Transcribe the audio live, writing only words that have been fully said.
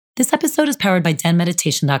This episode is powered by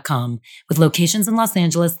denmeditation.com, with locations in Los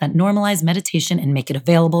Angeles that normalize meditation and make it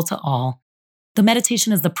available to all. Though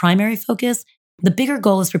meditation is the primary focus, the bigger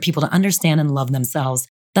goal is for people to understand and love themselves,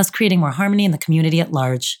 thus creating more harmony in the community at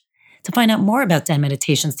large. To find out more about Den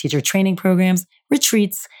Meditation's teacher training programs,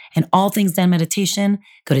 retreats, and all things Den Meditation,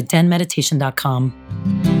 go to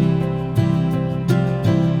denmeditation.com.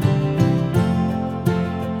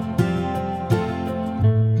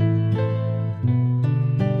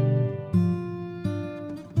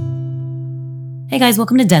 Hey guys,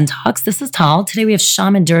 welcome to Den Talks. This is Tal. Today we have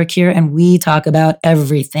Shaman Durek here and we talk about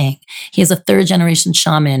everything. He is a third generation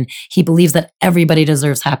shaman. He believes that everybody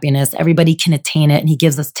deserves happiness. Everybody can attain it. And he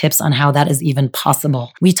gives us tips on how that is even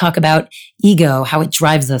possible. We talk about ego, how it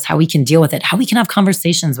drives us, how we can deal with it, how we can have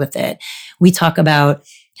conversations with it. We talk about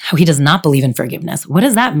how he does not believe in forgiveness. What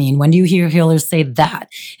does that mean? When do you hear healers say that?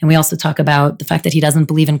 And we also talk about the fact that he doesn't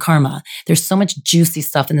believe in karma. There's so much juicy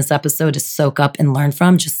stuff in this episode to soak up and learn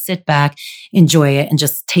from. Just sit back, enjoy it, and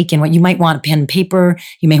just take in what you might want, a pen and paper.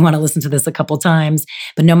 You may want to listen to this a couple times.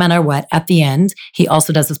 But no matter what, at the end, he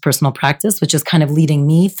also does his personal practice, which is kind of leading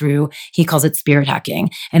me through, he calls it spirit hacking.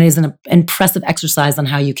 And it is an impressive exercise on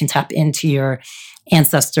how you can tap into your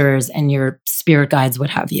ancestors and your spirit guides,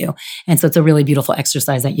 what have you. And so it's a really beautiful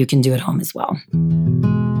exercise that you can do at home as well.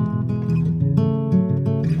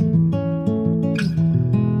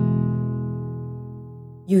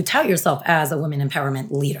 You tout yourself as a women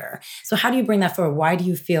empowerment leader. So how do you bring that forward? Why do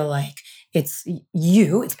you feel like it's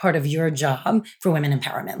part of your job for women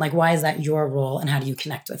empowerment? Like, why is that your role and how do you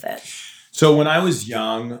connect with it? So when I was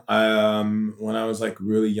young, when I was like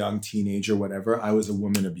really young, teenager, whatever, I was a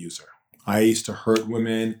woman abuser. I used to hurt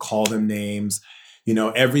women, call them names. You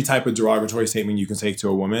know, every type of derogatory statement you can say to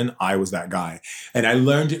a woman, I was that guy. And I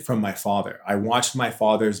learned it from my father. I watched my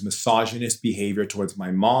father's misogynist behavior towards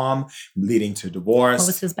my mom, leading to divorce. What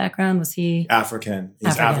was his background? Was he African?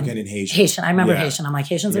 He's African and Haitian. Haitian. I remember Haitian. I'm like,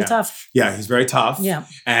 Haitians are tough. Yeah, he's very tough. Yeah.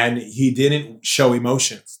 And he didn't show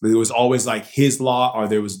emotions. There was always like his law, or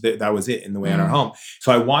that was it in the way in our home.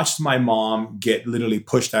 So I watched my mom get literally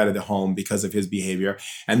pushed out of the home because of his behavior.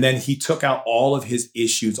 And then he took out all of his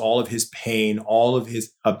issues, all of his pain, all of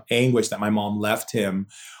his anguish that my mom left him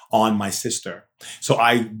on my sister. So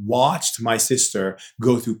I watched my sister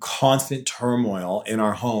go through constant turmoil in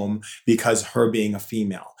our home because her being a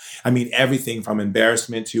female. I mean, everything from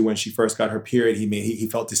embarrassment to when she first got her period, he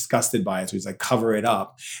felt disgusted by it. So he's like, cover it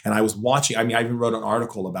up. And I was watching, I even wrote an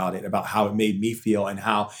article about it, about how it made me feel and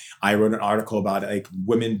how I wrote an article about it, like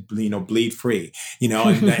women, bleed free,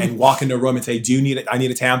 and walk into a room and say, I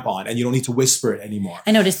need a tampon, and you don't need to whisper it anymore.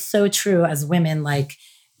 I know it is so true as women, like,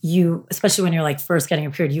 you, especially when you're like first getting a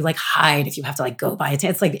period, you like hide if you have to like go buy it.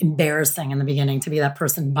 It's like embarrassing in the beginning to be that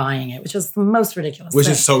person buying it, which is the most ridiculous Which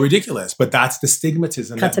thing. is so ridiculous, but that's the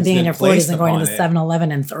stigmatism. Cut to being in your 40s and going to the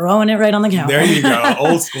 7-Eleven and throwing it right on the counter. There you go,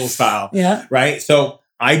 old school style. Yeah. Right? So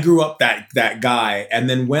I grew up that guy. And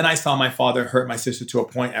then when I saw my father hurt my sister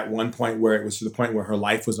at one point where it was to the point where her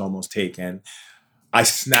life was almost taken, I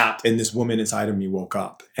snapped, and this woman inside of me woke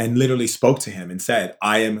up and literally spoke to him and said,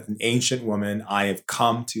 I am an ancient woman. I have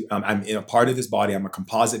come to, I'm in a part of this body. I'm a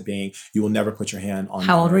composite being. You will never put your hand on me.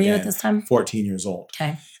 How old were you at this time? 14 years old.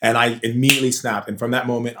 Okay. And I immediately snapped. And from that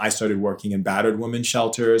moment, I started working in battered women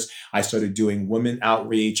shelters. I started doing women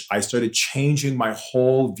outreach. I started changing my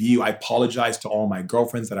whole view. I apologized to all my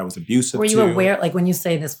girlfriends that I was abusive to. Were you aware, like when you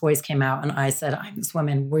say this voice came out and I said, I'm this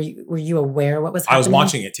woman, were you aware what was happening? I was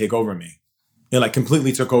watching it take over me. It like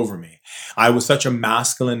completely took over me. I was such a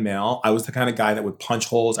masculine male. I was the kind of guy that would punch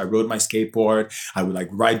holes. I rode my skateboard. I would like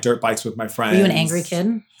ride dirt bikes with my friends. Were you an angry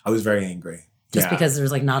kid? I was very angry. Just because there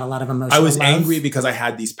was like not a lot of emotion. I was angry because I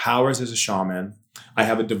had these powers as a shaman. I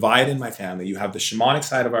have a divide in my family. You have the shamanic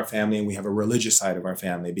side of our family and we have a religious side of our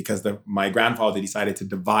family because my grandfather decided to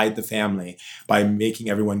divide the family by making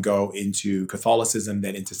everyone go into Catholicism,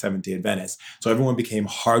 then into Seventh-day Adventists. So everyone became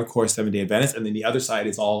hardcore Seventh-day Adventists. And then the other side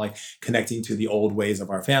is all like connecting to the old ways of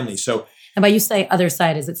our family. So And by you say other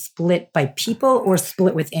side, is it split by people or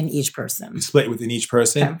split within each person? Split within each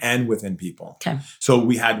person and within people. Okay. So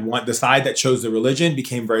we had the side that chose the religion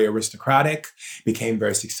became very aristocratic, became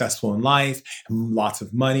very successful in life, lots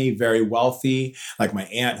of money, very wealthy. Like my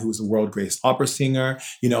aunt, who was a world greatest opera singer,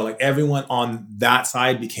 like everyone on that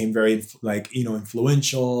side became very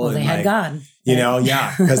influential. Well, they had God.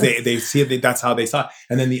 Because they see it, that's how they saw it.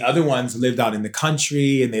 And then the other ones lived out in the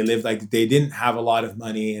country and they lived like they didn't have a lot of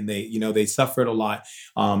money and they suffered a lot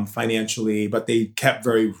financially, but they kept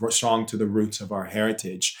very strong to the roots of our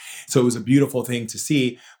heritage. So it was a beautiful thing to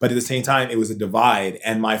see, but at the same time, it was a divide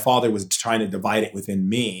and my father was trying to divide it within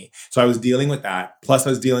me. So I was dealing with that. Plus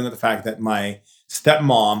I was dealing with the fact that my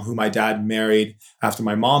stepmom, who my dad married after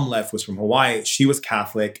my mom left, was from Hawaii. She was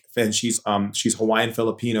Catholic, and she's Hawaiian,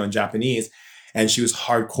 Filipino, and Japanese, and she was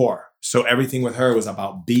hardcore. So everything with her was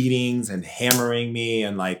about beatings and hammering me,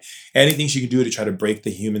 and like anything she could do to try to break the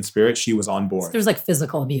human spirit, she was on So board. there's like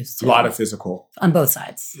physical abuse too. A lot of physical. On both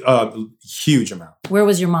sides. Huge amount. Where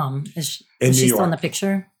was your mom? Is In she New still in York. the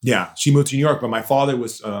picture? Yeah, she moved to New York, but my father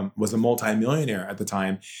was a multimillionaire at the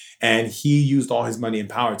time, and he used all his money and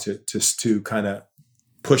power to kind of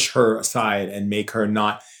push her aside and make her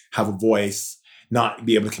not have a voice, not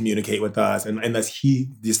be able to communicate with us, and unless he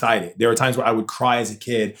decided. There were times where I would cry as a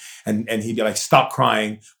kid, and he'd be like, "Stop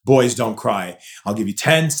crying, boys don't cry. I'll give you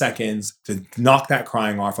 10 seconds to knock that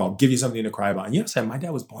crying off. I'll give you something to cry about." And you know, my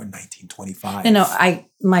dad was born in 1925. No,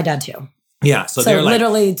 my dad too. Yeah, so they're like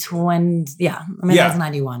literally 20. Yeah, my dad's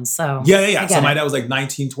 91. So yeah. So my dad was like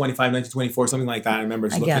 1925, 1924, something like that. I remember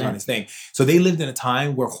looking on his thing. So they lived in a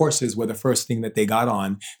time where horses were the first thing that they got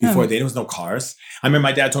on before there was no cars. I remember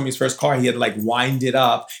my dad told me his first car, he had to like wind it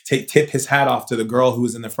up, tip his hat off to the girl who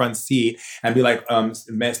was in the front seat and be like,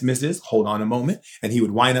 Mrs., hold on a moment. And he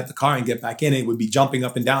would wind up the car and get back in. And it would be jumping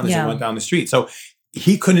up and down as he went down the street. So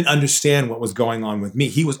he couldn't understand what was going on with me.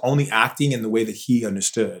 He was only acting in the way that he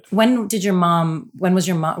understood. When did your mom go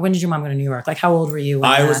to New York? Like, how old were you?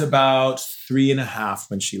 I was about 3.5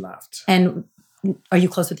 when she left. And are you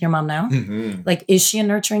close with your mom now? Mm-hmm. Like, is she a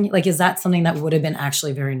nurturing? Like, is that something that would have been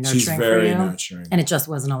actually very nurturing She's very for you? nurturing. And it just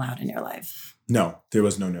wasn't allowed in your life? No, there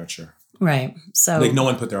was no nurture. Right. So like no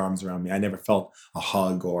one put their arms around me. I never felt a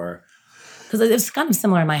hug or... Because it was kind of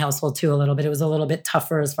similar in my household too, a little bit. It was a little bit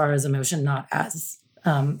tougher as far as emotion, not as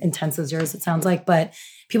intense as yours, it sounds like. But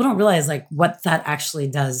people don't realize like what that actually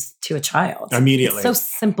does to a child. Immediately. It's so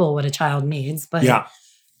simple what a child needs. But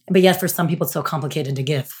yet for some people, it's so complicated to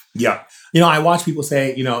give. Yeah. You know, I watch people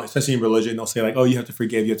say, you know, especially in religion, they'll say like, oh, you have to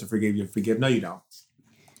forgive, you have to forgive, you have to forgive. No, you don't.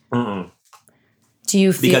 Mm-mm. Do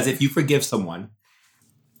you feel... Because if you forgive someone,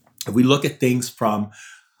 if we look at things from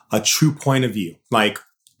a true point of view, like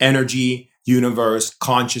energy, universe,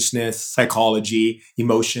 consciousness, psychology,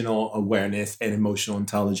 emotional awareness, and emotional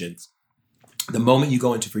intelligence. The moment you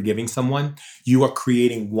go into forgiving someone, you are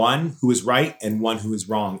creating one who is right and one who is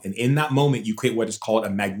wrong. And in that moment, you create what is called a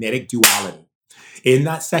magnetic duality. In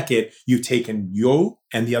that second, you've taken you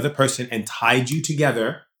and the other person and tied you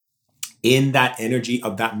together in that energy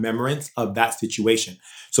of that remembrance of that situation.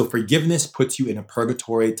 So forgiveness puts you in a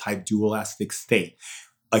purgatory type dualistic state.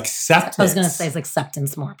 Acceptance. I was going to say is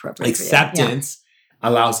acceptance more appropriate. Acceptance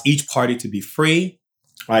allows each party to be free.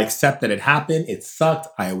 I accept that it happened. It sucked.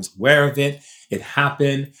 I was aware of it. It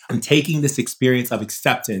happened. I'm taking this experience of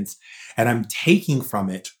acceptance and I'm taking from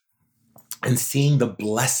it and seeing the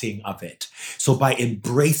blessing of it. So by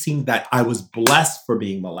embracing that, I was blessed for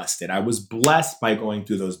being molested. I was blessed by going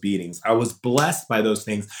through those beatings. I was blessed by those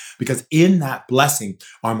things because in that blessing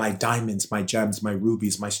are my diamonds, my gems, my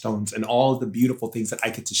rubies, my stones, and all of the beautiful things that I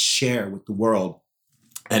get to share with the world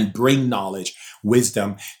and bring knowledge,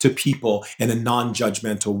 wisdom to people in a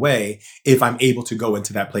non-judgmental way if I'm able to go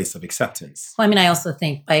into that place of acceptance. Well, I mean, I also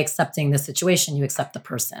think by accepting the situation, you accept the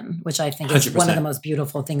person, which I think is 100%. one of the most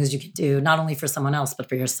beautiful things you can do, not only for someone else, but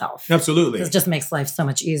for yourself. Absolutely. It just makes life so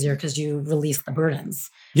much easier because you release the burdens.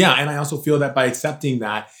 Yeah, and I also feel that by accepting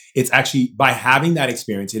that, it's actually, by having that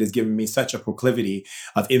experience, it has given me such a proclivity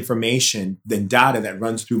of information and data that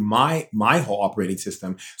runs through my whole operating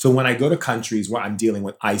system. So when I go to countries where I'm dealing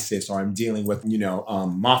with ISIS or I'm dealing with,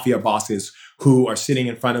 mafia bosses who are sitting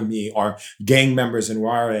in front of me or gang members in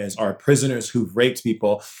Juarez or prisoners who've raped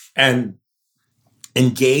people and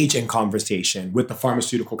engage in conversation with the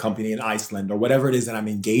pharmaceutical company in Iceland or whatever it is that I'm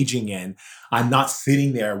engaging in, I'm not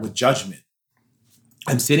sitting there with judgment.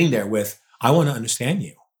 I'm sitting there with, I want to understand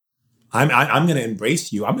you. I'm going to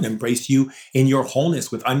embrace you. I'm going to embrace you in your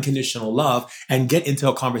wholeness with unconditional love and get into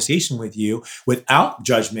a conversation with you without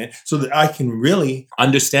judgment so that I can really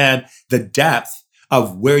understand the depth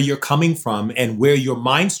of where you're coming from and where your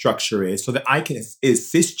mind structure is so that I can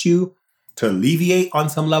assist you to alleviate on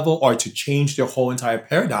some level or to change their whole entire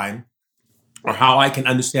paradigm, or how I can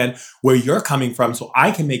understand where you're coming from so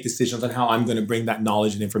I can make decisions on how I'm going to bring that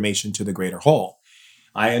knowledge and information to the greater whole.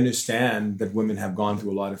 I understand that women have gone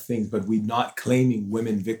through a lot of things, but we're not claiming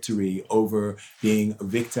women victory over being a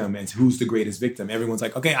victim and who's the greatest victim. Everyone's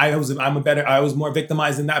like, okay, I was more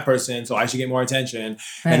victimized than that person, so I should get more attention.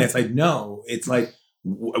 Right. And it's like, no, it's like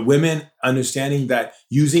Women understanding that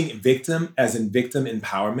using victim as in victim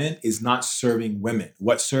empowerment is not serving women.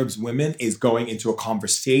 What serves women is going into a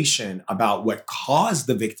conversation about what caused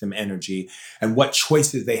the victim energy and what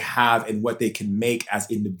choices they have and what they can make as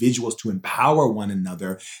individuals to empower one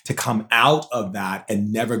another to come out of that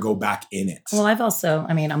and never go back in it. Well,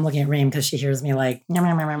 I'm looking at Reem because she hears me like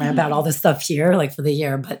about all this stuff here, like for the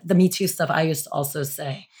year. But the Me Too stuff, I used to also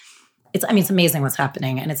say, it's amazing what's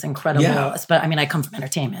happening and it's incredible. Yeah. But I come from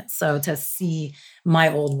entertainment. So to see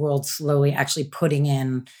my old world slowly actually putting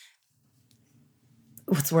in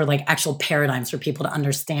like actual paradigms for people to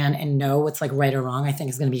understand and know what's like right or wrong, I think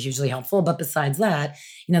is going to be hugely helpful. But besides that,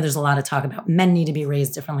 there's a lot of talk about men need to be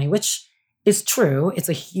raised differently, which is true. It's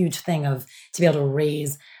a huge thing to be able to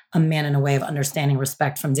raise a man in a way of understanding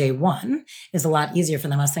respect from day one is a lot easier for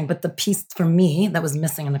them. I was saying, but the piece for me that was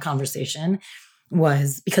missing in the conversation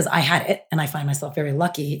was, because I had it and I find myself very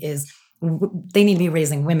lucky, is they need to be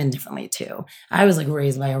raising women differently too. I was like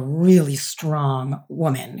raised by a really strong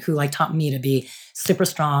woman who like taught me to be super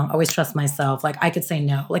strong, always trust myself. Like I could say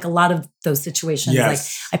no. Like a lot of those situations, like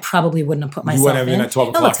I probably wouldn't have put myself in. At 12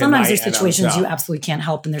 o'clock sometimes there's situations you absolutely can't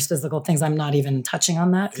help, and there's physical things. I'm not even touching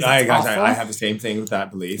on that. I have the same thing with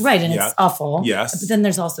that belief. Right, and it's awful. Yes. But then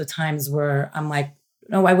there's also times where I'm like,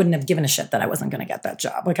 no, I wouldn't have given a shit that I wasn't going to get that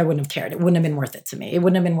job. Like I wouldn't have cared. It wouldn't have been worth it to me. It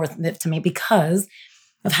wouldn't have been worth it to me because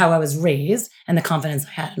of how I was raised and the confidence I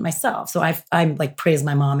had in myself. So I like praise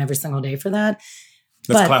my mom every single day for that.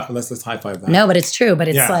 Let's clap. Let's high five that. No, but it's true. But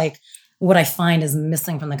it's like, what I find is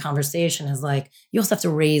missing from the conversation is like, you also have to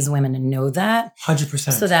raise women and know that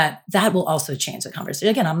 100%. So that will also change the conversation.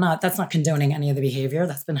 Again, that's not condoning any of the behavior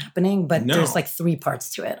that's been happening, but there's like three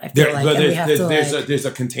parts to it. I feel there's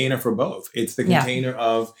a container for both. It's the container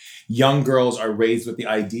of young girls are raised with the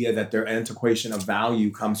idea that their antiquation of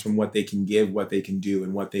value comes from what they can give, what they can do,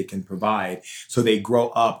 and what they can provide. So they grow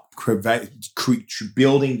up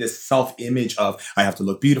building this self-image of, I have to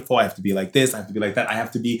look beautiful, I have to be like this, I have to be like that, I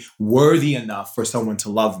have to be worthy enough for someone to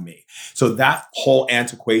love me. So that whole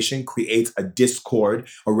antiquation creates a discord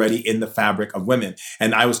already in the fabric of women.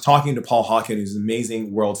 And I was talking to Paul Hawken, who's an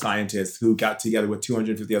amazing world scientist who got together with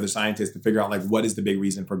 250 other scientists to figure out like what is the big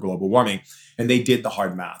reason for global warming. And they did the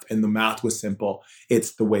hard math. And the math was simple.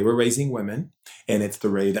 It's the way we're raising women, and it's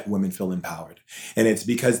the way that women feel empowered. And it's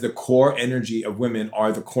because the core energy of women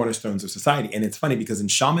are the cornerstones of society. And it's funny because in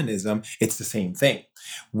shamanism, it's the same thing.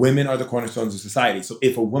 Women are the cornerstones of society. So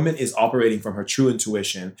if a woman is operating from her true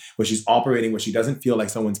intuition, where she's operating where she doesn't feel like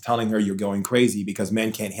someone's telling her you're going crazy because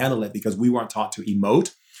men can't handle it, because we weren't taught to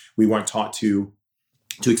emote, we weren't taught to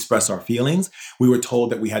express our feelings. We were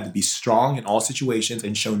told that we had to be strong in all situations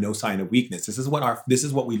and show no sign of weakness. This is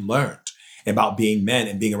what we learned about being men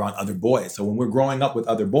and being around other boys. So when we're growing up with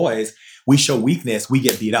other boys, we show weakness, we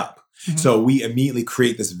get beat up. Mm-hmm. So we immediately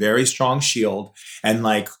create this very strong shield, and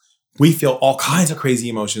like we feel all kinds of crazy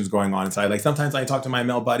emotions going on inside. Like sometimes I talk to my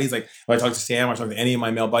male buddies, like when I talk to Sam, or I talk to any of my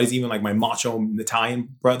male buddies, even like my macho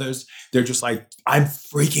Italian brothers, they're just like, I'm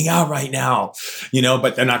freaking out right now,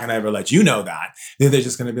 but they're not going to ever let you know that. They're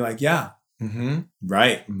just going to be like, yeah,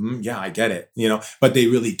 right. Yeah, I get it, but they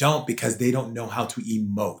really don't, because they don't know how to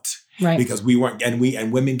emote. Right. Because we weren't, and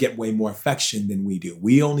women get way more affection than we do.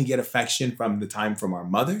 We only get affection from our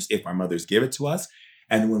mothers, if our mothers give it to us,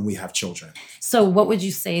 and when we have children. So what would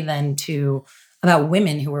you say then about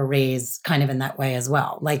women who were raised kind of in that way as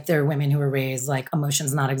well? Like there are women who were raised like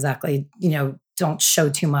emotions not exactly, don't show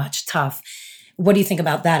too much, tough. What do you think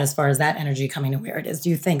about that as far as that energy coming to where it is? Do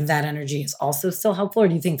you think that energy is also still helpful, or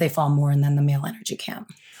do you think they fall more and then the male energy can?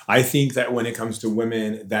 I think that when it comes to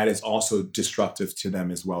women, that is also destructive to them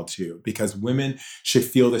as well, too, because women should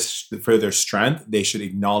feel this for their strength. They should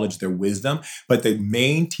acknowledge their wisdom. But the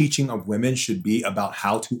main teaching of women should be about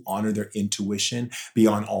how to honor their intuition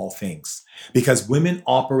beyond all things. Because women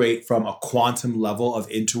operate from a quantum level of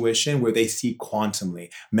intuition where they see quantumly.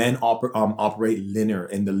 Men operate linear,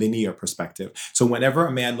 in the linear perspective. So whenever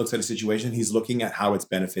a man looks at a situation, he's looking at how it's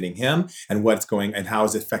benefiting him and what's going and how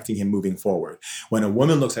it's affecting him moving forward. When a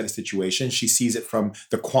woman looks at a situation, she sees it from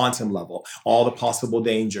the quantum level, all the possible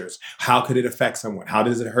dangers. How could it affect someone? How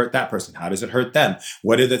does it hurt that person? How does it hurt them?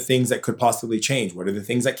 What are the things that could possibly change? What are the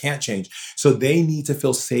things that can't change? So they need to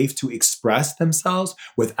feel safe to express themselves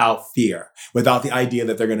without fear, without the idea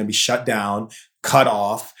that they're going to be shut down, cut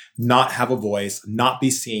off, not have a voice, not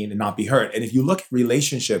be seen, and not be heard. And if you look at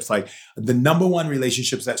relationships, like the number one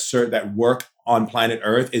relationships that work on planet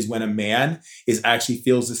Earth is when a man actually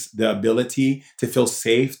feels the ability to feel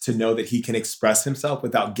safe, to know that he can express himself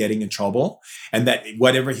without getting in trouble. And that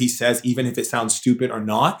whatever he says, even if it sounds stupid or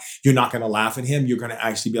not, you're not going to laugh at him. You're going to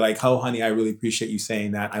actually be like, oh, honey, I really appreciate you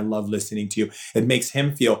saying that. I love listening to you. It makes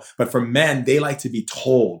him feel. But for men, they like to be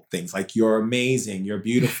told things like, you're amazing, you're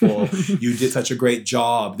beautiful, you did such a great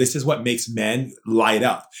job. This is what makes men light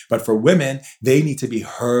up. But for women, they need to be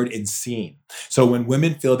heard and seen. So when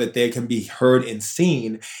women feel that they can be heard and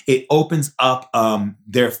seen, it opens up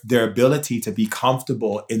their ability to be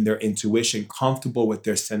comfortable in their intuition, comfortable with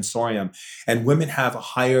their sensorium. And women have a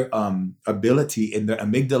higher ability in their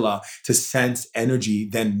amygdala to sense energy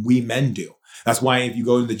than we men do. That's why if you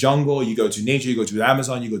go to the jungle, you go to nature, you go to the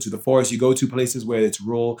Amazon, you go to the forest, you go to places where it's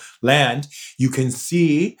rural land, you can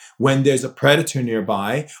see when there's a predator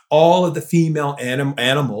nearby, all of the female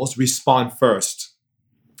animals respond first.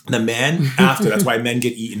 The men after. That's why men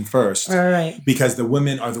get eaten first. Right. Because the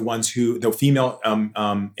women are the ones the female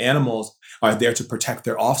animals are there to protect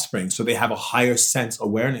their offspring. So they have a higher sense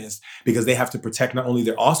awareness because they have to protect not only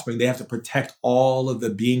their offspring, they have to protect all of the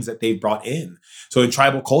beings that they've brought in. So in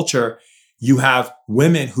tribal culture, you have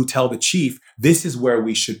women who tell the chief, this is where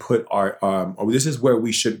we should put this is where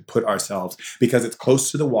we should put ourselves because it's close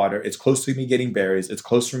to the water. It's close to me getting berries. It's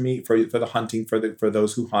close for me for the hunting, for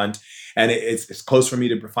those who hunt. And it's close for me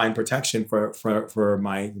to find protection for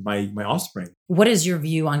my offspring. What is your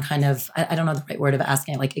view on kind of, I don't know the right word of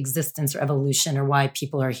asking it, like existence or evolution or why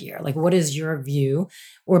people are here? Like, what is your view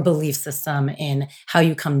or belief system in how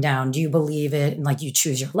you come down? Do you believe it in like you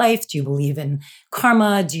choose your life? Do you believe in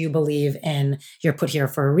karma? Do you believe in you're put here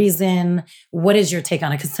for a reason? What is your take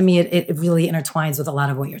on it? Because to me, it really intertwines with a lot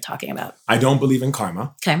of what you're talking about. I don't believe in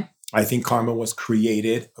karma. Okay. I think karma was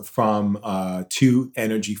created from two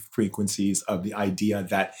energy frequencies of the idea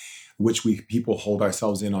that which we people hold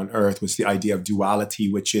ourselves in on earth was the idea of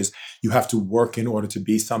duality, which is you have to work in order to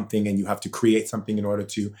be something and you have to create something in order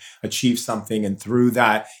to achieve something. And through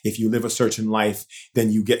that, if you live a certain life,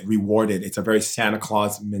 then you get rewarded. It's a very Santa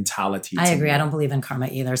Claus mentality. I agree. I don't believe in karma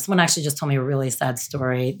either. Someone actually just told me a really sad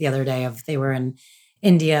story the other day of they were in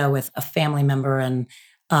India with a family member and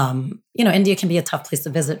India can be a tough place to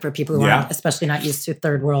visit for people who aren't, especially not used to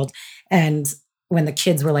third world. And when the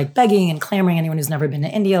kids were like begging and clamoring, anyone who's never been to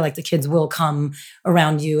India, like the kids will come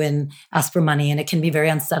around you and ask for money. And it can be very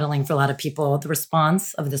unsettling for a lot of people. The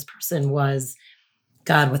response of this person was,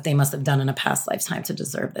 God, what they must have done in a past lifetime to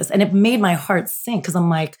deserve this. And it made my heart sink because I'm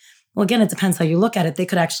like, well, again, it depends how you look at it. They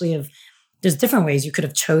could actually have, there's different ways you could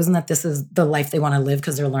have chosen that this is the life they want to live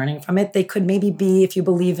because they're learning from it. They could maybe be, if you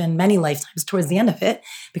believe in many lifetimes towards the end of it,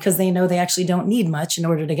 because they know they actually don't need much in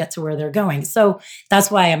order to get to where they're going. So that's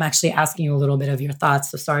why I'm actually asking you a little bit of your thoughts.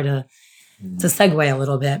 So sorry to segue a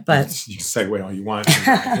little bit, but you segue all you want.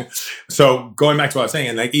 So going back to what I was saying,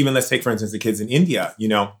 and like even let's take, for instance, the kids in India,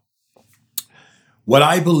 what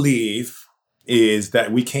I believe is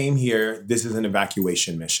that we came here, this is an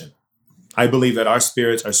evacuation mission. I believe that our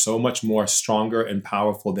spirits are so much more stronger and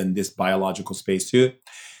powerful than this biological spacesuit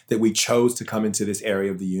that we chose to come into this area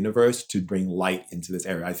of the universe to bring light into this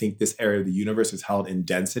area. I think this area of the universe is held in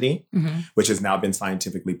density, which has now been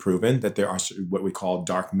scientifically proven that there are what we call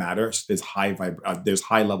dark matter. There's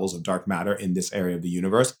high levels of dark matter in this area of the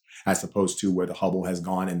universe, as opposed to where the Hubble has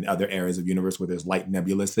gone and other areas of the universe where there's light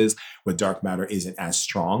nebuluses, where dark matter isn't as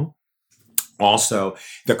strong. Also,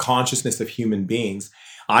 the consciousness of human beings,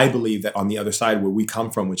 I believe that on the other side where we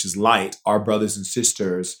come from, which is light, our brothers and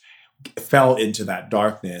sisters fell into that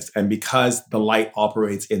darkness. And because the light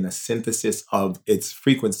operates in the synthesis of its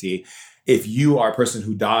frequency, if you are a person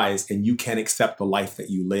who dies and you can't accept the life that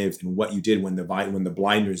you lived and what you did when the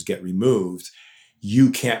blinders get removed,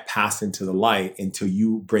 you can't pass into the light until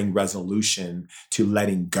you bring resolution to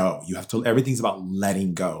letting go. Everything's about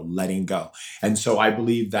letting go. And so I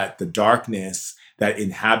believe that the darkness that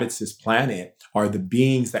inhabits this planet are the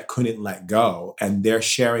beings that couldn't let go. And they're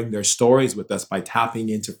sharing their stories with us by tapping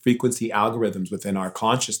into frequency algorithms within our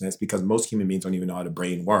consciousness, because most human beings don't even know how the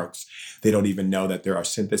brain works. They don't even know that there are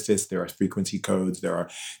synthesis, there are frequency codes, there are,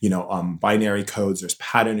 binary codes, there's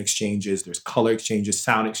pattern exchanges, there's color exchanges,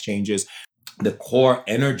 sound exchanges. The core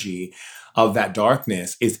energy of that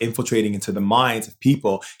darkness is infiltrating into the minds of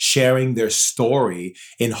people, sharing their story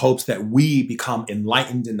in hopes that we become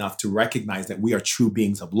enlightened enough to recognize that we are true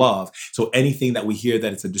beings of love. So anything that we hear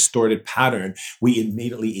that it's a distorted pattern, we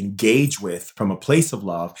immediately engage with from a place of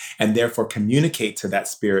love and therefore communicate to that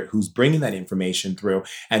spirit who's bringing that information through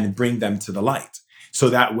and bring them to the light. So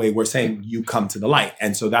that way we're saying you come to the light.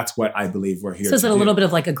 And so that's what I believe we're here So is to it a do. little bit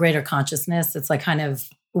of like a greater consciousness? It's like kind of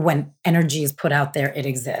when energy is put out there, it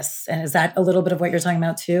exists. And is that a little bit of what you're talking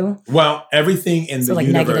about too? Well, everything in the like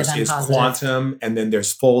negative universe and is positive. quantum, and then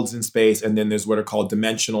there's folds in space, and then there's what are called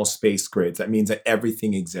dimensional space grids. That means that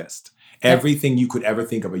everything exists. Everything you could ever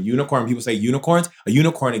think of. A unicorn, people say unicorns, a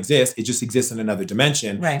unicorn exists. It just exists in another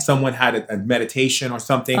dimension. Right. Someone had a meditation or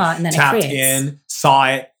something, And then tapped in, saw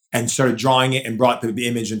it, and started drawing it and brought the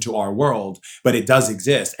image into our world. But it does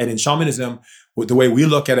exist. And in shamanism, the way we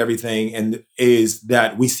look at everything and is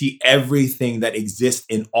that we see everything that exists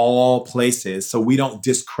in all places. So we don't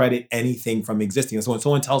discredit anything from existing. And so when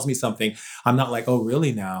someone tells me something, I'm not like, oh,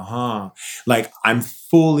 really now, huh? Like I'm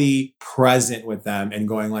fully present with them and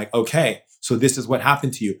going like, okay, so this is what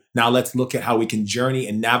happened to you. Now let's look at how we can journey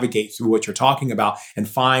and navigate through what you're talking about and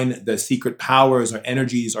find the secret powers or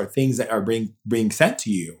energies or things that are being sent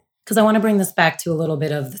to you. Because I want to bring this back to a little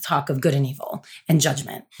bit of the talk of good and evil and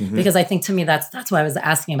judgment. Mm-hmm. Because I think to me, that's why I was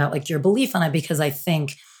asking about like your belief on it, because I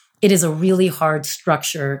think it is a really hard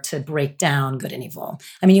structure to break down good and evil.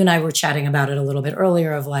 I mean, you and I were chatting about it a little bit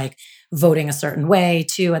earlier of like voting a certain way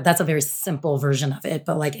too. That's a very simple version of it,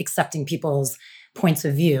 but like accepting people's points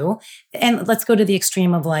of view. And let's go to the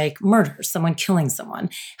extreme of like murder, someone killing someone.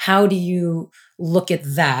 How do you look at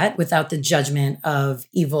that without the judgment of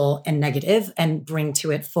evil and negative and bring to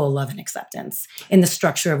it full love and acceptance in the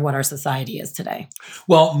structure of what our society is today?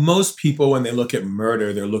 Well, most people, when they look at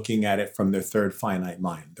murder, they're looking at it from their third finite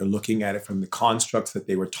mind. They're looking at it from the constructs that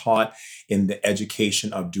they were taught in the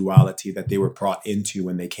education of duality that they were brought into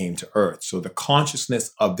when they came to Earth. So the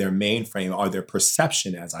consciousness of their mainframe, or their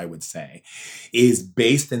perception, as I would say, is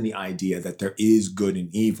based in the idea that there is good and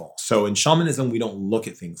evil. So in shamanism, we don't look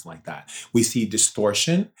at things like that. We see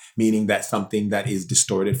distortion, meaning that something that is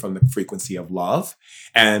distorted from the frequency of love.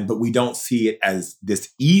 But we don't see it as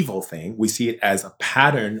this evil thing. We see it as a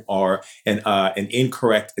pattern or an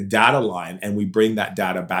incorrect data line, and we bring that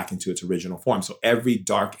data back into its original form. So every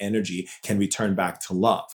dark energy can return back to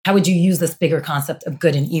love. How would you use this bigger concept of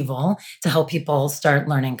good and evil to help people start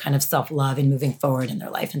learning kind of self-love and moving forward in their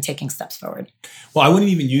life and taking steps forward? Well, I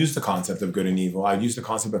wouldn't even use the concept of good and evil. I'd use the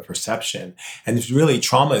concept of perception. And it's really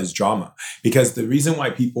trauma is drama. Because the reason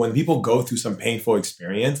why when people go through some painful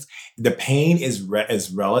experience, the pain is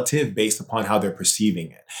relative based upon how they're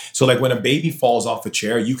perceiving it. So like when a baby falls off a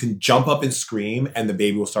chair, you can jump up and scream and the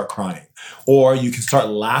baby will start crying. Or you can start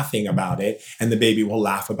laughing about it and the baby will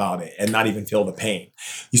laugh about it and not even feel the pain.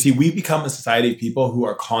 You see, we've become a society of people who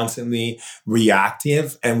are constantly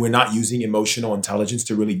reactive, and we're not using emotional intelligence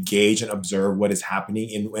to really gauge and observe what is happening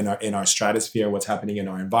in our stratosphere, what's happening in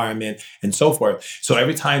our environment, and so forth. So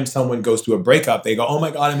every time someone goes through a breakup, they go, oh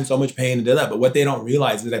my God, I'm in so much pain and do that. But what they don't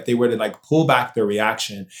realize is that if they were to like pull back their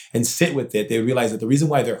reaction and sit with it, they realize that the reason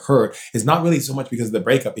why they're hurt is not really so much because of the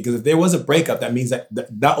breakup. Because if there was a breakup, that means that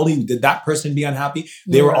not only did that person be unhappy,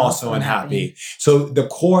 they were also unhappy. So the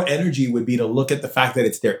core energy would be to look at the fact that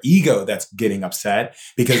it's their ego that's getting upset,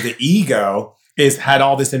 because the ego had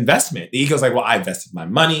all this investment. The ego's like, well, I invested my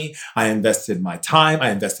money, I invested my time, I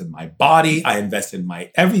invested my body, I invested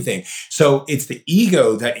my everything. So it's the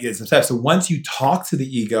ego that is upset. So once you talk to the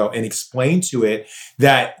ego and explain to it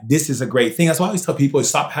that this is a great thing, that's why I always tell people,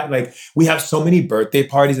 we have so many birthday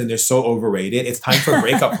parties and they're so overrated. It's time for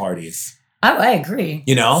breakup parties. Oh, I agree.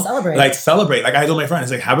 You know, celebrate. Like I told my friend,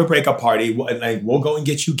 it's like, have a breakup party. We'll go and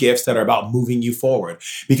get you gifts that are about moving you forward.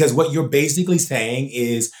 Because what you're basically saying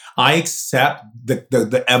is, I accept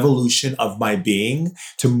the evolution of my being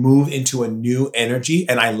to move into a new energy,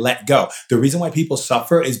 and I let go. The reason why people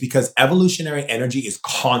suffer is because evolutionary energy is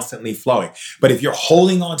constantly flowing. But if you're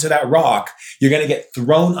holding onto that rock, you're going to get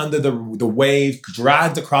thrown under the wave,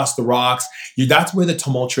 dragged across the rocks. That's where the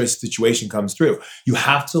tumultuous situation comes through. You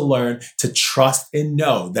have to learn to trust and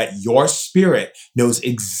know that your spirit knows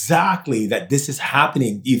exactly that this is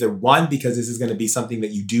happening. Either one, because this is going to be something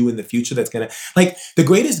that you do in the future that's going to, like, the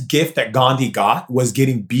greatest gift that Gandhi got was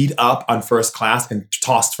getting beat up on first class and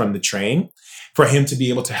tossed from the train for him to be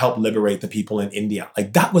able to help liberate the people in India.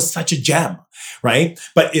 Like, that was such a gem, right?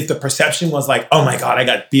 But if the perception was like, oh my God, I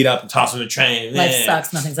got beat up and tossed from the train. Life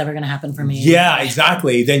sucks. Nothing's ever going to happen for me. Yeah,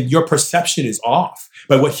 exactly. Then your perception is off.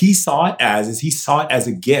 But what he saw it as is he saw it as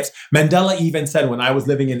a gift. Mandela even said, when I was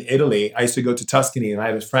living in Italy, I used to go to Tuscany, and I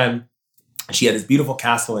had a friend. She had this beautiful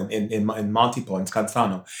castle in Montepo, in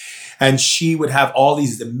Scansano. And she would have all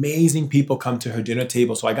these amazing people come to her dinner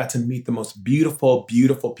table. So I got to meet the most beautiful,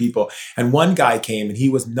 beautiful people. And one guy came, and he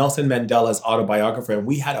was Nelson Mandela's autobiographer. And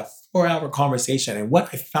we had a 4-hour conversation. And what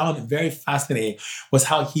I found very fascinating was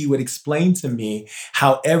how he would explain to me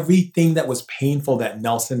how everything that was painful that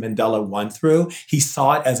Nelson Mandela went through, he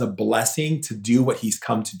saw it as a blessing to do what he's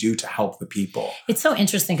come to do to help the people. It's so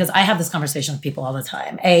interesting because I have this conversation with people all the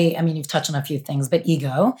time. I mean, you've touched on a few things, but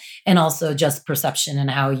ego and also just perception and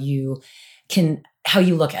how you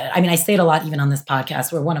look at it. I mean, I say it a lot even on this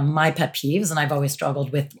podcast, where one of my pet peeves, and I've always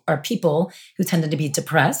struggled with, are people who tended to be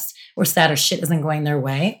depressed or sad or shit isn't going their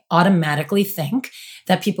way, automatically think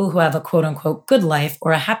that people who have a quote unquote good life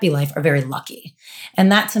or a happy life are very lucky.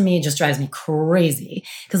 And that to me just drives me crazy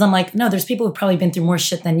because I'm like, no, there's people who've probably been through more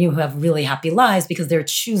shit than you who have really happy lives because they're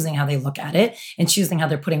choosing how they look at it and choosing how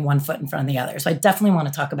they're putting one foot in front of the other. So I definitely want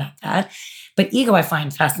to talk about that. But ego I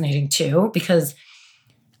find fascinating too, because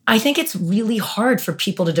I think it's really hard for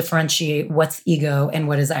people to differentiate what's ego and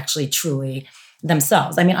what is actually truly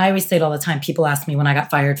themselves. I mean, I always say it all the time. People ask me when I got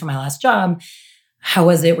fired from my last job, how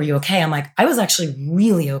was it? Were you okay? I'm like, I was actually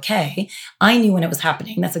really okay. I knew when it was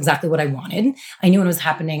happening. That's exactly what I wanted. I knew when it was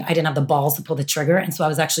happening. I didn't have the balls to pull the trigger. And so I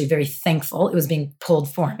was actually very thankful it was being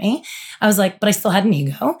pulled for me. I was like, but I still had an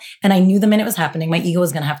ego. And I knew the minute it was happening, my ego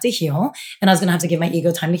was going to have to heal. And I was going to have to give my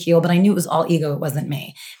ego time to heal. But I knew it was all ego. It wasn't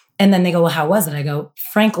me. And then they go, well, how was it? I go,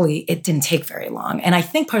 frankly, it didn't take very long. And I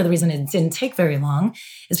think part of the reason it didn't take very long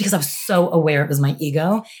is because I was so aware it was my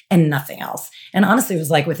ego and nothing else. And honestly, it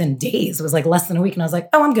was like within days, it was like less than a week. And I was like,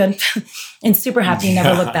 oh, I'm good. And super happy,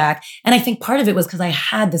 never looked back. And I think part of it was because I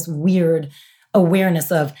had this weird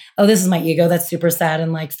awareness of, oh, this is my ego that's super sad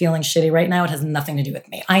and like feeling shitty right now. It has nothing to do with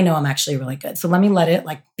me. I know I'm actually really good. So let me let it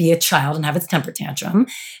like be a child and have its temper tantrum.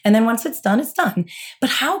 And then once it's done, it's done. But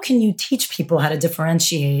how can you teach people how to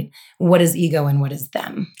differentiate what is ego and what is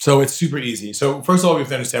them? So it's super easy. So first of all, we have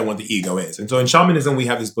to understand what the ego is. And so in shamanism, we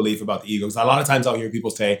have this belief about the ego. So a lot of times I'll hear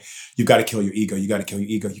people say, you got to kill your ego. You got to kill your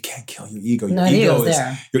ego. You can't kill your ego.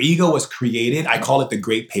 Your ego was created. I call it the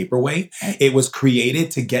great paperweight. It was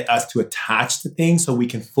created to get us to attach to things so we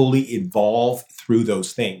can fully evolve through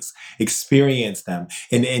those things, experience them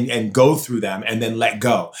and go through them and then let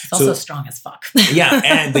go. It's also strong as fuck. Yeah.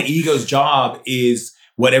 And the ego's job is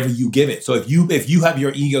whatever you give it. So if you have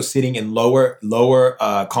your ego sitting in lower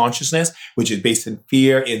consciousness, which is based in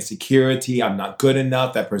fear, insecurity, I'm not good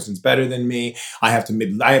enough, that person's better than me, I have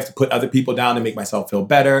to put other people down to make myself feel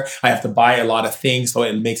better, I have to buy a lot of things so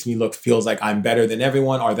it makes me feels like I'm better than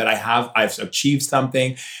everyone or that I've achieved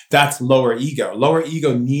something, that's lower ego. Lower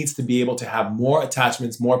ego needs to be able to have more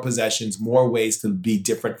attachments, more possessions, more ways to be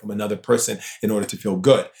different from another person in order to feel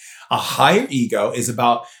good. A higher ego is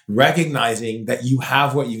about recognizing that you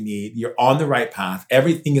have what you need. You're on the right path.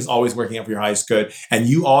 Everything is always working out for your highest good. And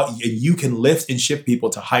you can lift and shift people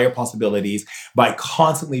to higher possibilities by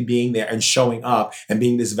constantly being there and showing up and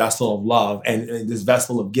being this vessel of love and this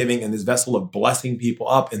vessel of giving and this vessel of blessing people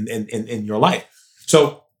up in your life.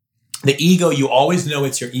 So the ego, you always know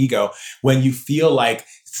it's your ego when you feel like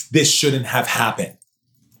this shouldn't have happened.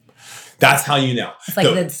 That's how you know. It's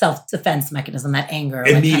like the self-defense mechanism, that anger.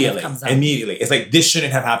 Immediately. Kind of comes up. Immediately. It's like, this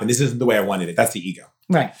shouldn't have happened. This isn't the way I wanted it. That's the ego.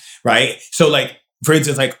 Right. Right? So like, for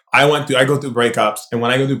instance, like I go through breakups. And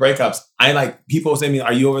when I go through breakups, people say to me,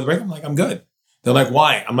 are you over the breakup? I'm like, I'm good. They're like,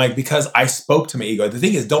 why? I'm like, because I spoke to my ego. The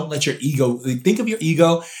thing is, don't let your ego, think of your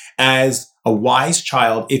ego as a wise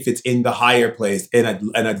child if it's in the higher place, and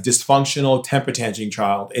a dysfunctional temper tantrum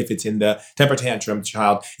child if it's in the temper tantrum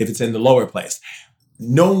child, if it's in the lower place.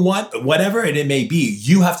 Whatever it may be,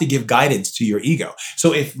 you have to give guidance to your ego.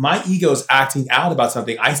 So if my ego is acting out about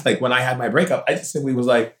something, when I had my breakup, I just simply was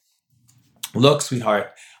like, look, sweetheart,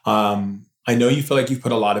 I know you feel like you've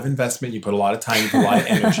put a lot of investment, you put a lot of time, you put a lot of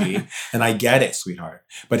energy, and I get it, sweetheart.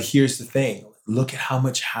 But here's the thing. Look at how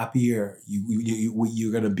much happier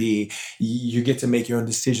you're going to be. You get to make your own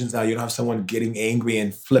decisions now. You don't have someone getting angry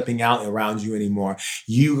and flipping out around you anymore.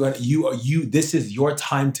 This is your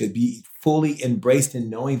time to be fully embraced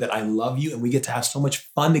in knowing that I love you and we get to have so much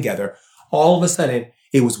fun together. All of a sudden,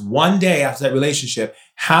 it was one day after that relationship,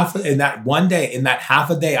 in that half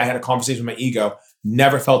a day, I had a conversation with my ego,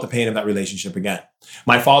 never felt the pain of that relationship again.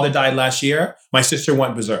 My father died last year. My sister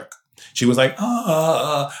went berserk. She was like,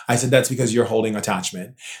 I said, that's because you're holding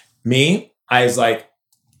attachment. Me, I was like,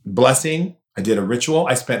 blessing. I did a ritual.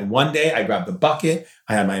 I spent one day, I grabbed the bucket.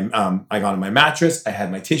 I had I got on my mattress. I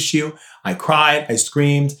had my tissue. I cried. I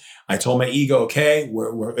screamed. I told my ego, okay,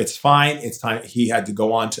 it's fine. It's time. He had to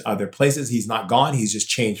go on to other places. He's not gone. He's just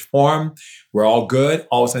changed form. We're all good.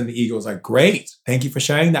 All of a sudden the ego was like, great. Thank you for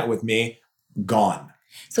sharing that with me. Gone.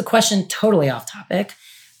 So question totally off topic.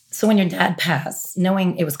 So when your dad passed,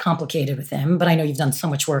 knowing it was complicated with him, but I know you've done so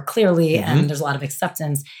much work clearly and there's a lot of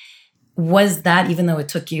acceptance, Was that, even though it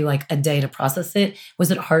took you like a day to process it,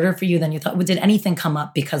 was it harder for you than you thought? Did anything come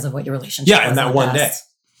up because of what your relationship Yeah, was in that in the one day. past?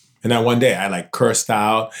 And that one day, I like cursed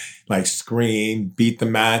out, like screamed, beat the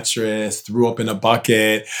mattress, threw up in a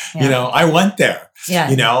bucket. You Yeah. know, I went there.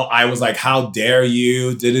 Yeah. You know, I was like, "How dare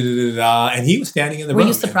you?" And he was standing in the Were room.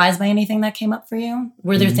 you surprised by anything that came up for you?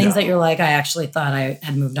 Were there things that No. you're like, I actually thought I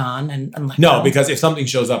had moved on and let No, go? because if something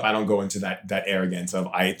shows up, I don't go into that arrogance of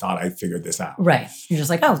I thought I figured this out. Right. You're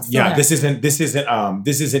just like, oh, it's still Yeah, there.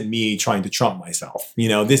 this isn't me trying to trump myself. You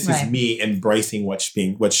know, this is Right. me embracing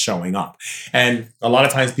what's showing up. And a lot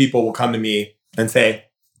of times people will come to me and say,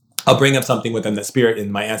 I'll bring up something with them that spirit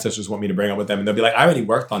and my ancestors want me to bring up with them. And they'll be like, I already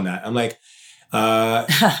worked on that. I'm like,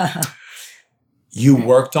 you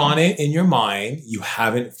worked on it in your mind. You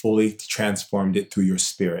haven't fully transformed it through your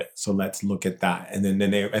spirit. So let's look at that. And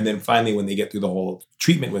then finally, when they get through the whole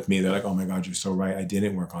treatment with me, they're like, oh my God, you're so right. I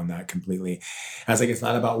didn't work on that completely. I was like, it's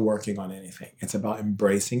not about working on anything. It's about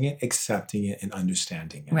embracing it, accepting it, and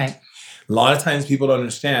understanding it. Right. A lot of times people don't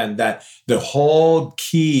understand that the whole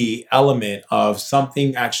key element of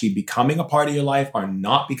something actually becoming a part of your life or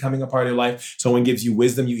not becoming a part of your life. Someone gives you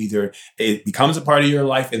wisdom, it becomes a part of your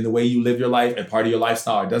life in the way you live your life and part of your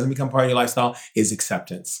lifestyle, or it doesn't become part of your lifestyle, is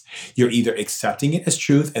acceptance. You're either accepting it as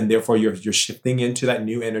truth and therefore you're shifting into that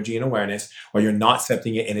new energy and awareness, or you're not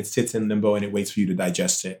accepting it and it sits in limbo and it waits for you to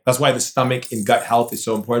digest it. That's why the stomach and gut health is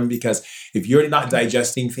so important, because if you're not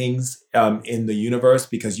digesting things in the universe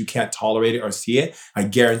because you can't tolerate it or see it, I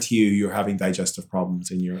guarantee you're having digestive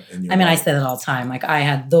problems in your I mean, body. I say that all the time. Like, I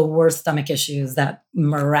had the worst stomach issues that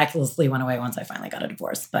miraculously went away once I finally got a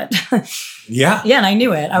divorce. But yeah. yeah, and I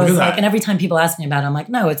knew it. I Look was at like, that. and every time people ask me about it, I'm like,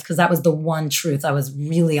 no, it's because that was the one truth I was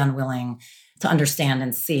really unwilling to understand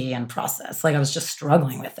and see and process. Like, I was just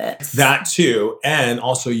struggling with it. That too. And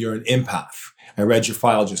also you're an empath. I read your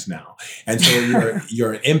file just now. And so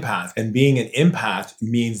you're an empath. And being an empath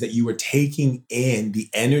means that you were taking in the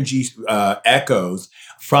energy echoes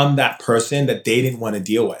from that person that they didn't want to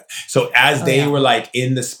deal with. So as they were like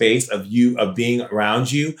in the space of being around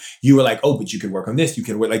you, you were like, oh, but you could work on this. You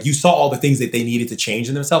could work. Like, you saw all the things that they needed to change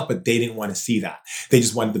in themselves, but they didn't want to see that. They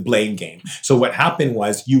just wanted the blame game. So what happened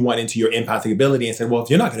was you went into your empathic ability and said, well, if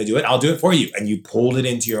you're not going to do it, I'll do it for you. And you pulled it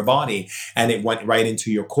into your body and it went right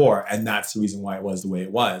into your core. And that's the reason why it was the way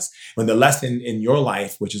it was. When the lesson in your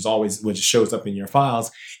life, which shows up in your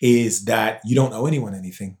files, is that you don't owe anyone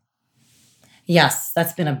anything. Yes,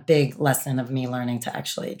 that's been a big lesson of me learning to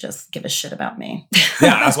actually just give a shit about me.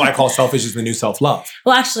 Yeah, that's why I call selfish is the new self-love.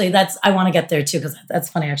 Well, actually, I want to get there too, because that's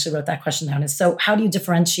funny. I actually wrote that question down. Is so how do you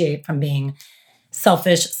differentiate from being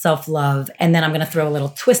selfish, self-love, and then I'm going to throw a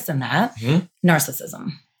little twist in that,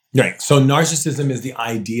 narcissism. Right. So narcissism is the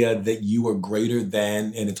idea that you are greater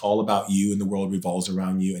than, and it's all about you, and the world revolves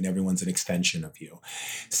around you, and everyone's an extension of you.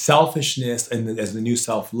 Selfishness, and as the new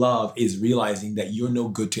self-love, is realizing that you're no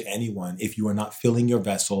good to anyone if you are not filling your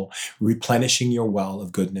vessel, replenishing your well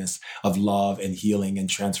of goodness, of love and healing and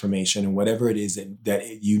transformation, and whatever it is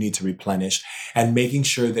that you need to replenish, and making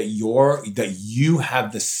sure that you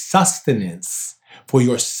have the sustenance for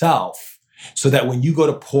yourself. So that when you go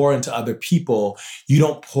to pour into other people, you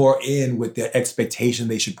don't pour in with the expectation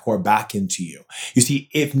they should pour back into you. You see,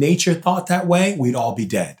 if nature thought that way, we'd all be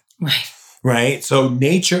dead. Right. Right. So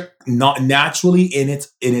nature, not naturally in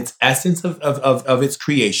its essence of its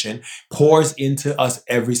creation, pours into us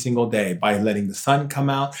every single day by letting the sun come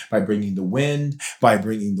out, by bringing the wind, by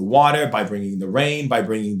bringing the water, by bringing the rain, by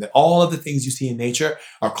bringing all of the things you see in nature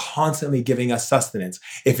are constantly giving us sustenance.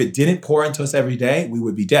 If it didn't pour into us every day, we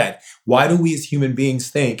would be dead. Why do we as human beings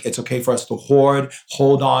think it's okay for us to hoard,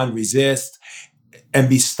 hold on, resist, and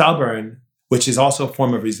be stubborn, which is also a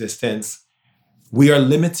form of resistance? We are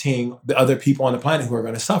limiting the other people on the planet who are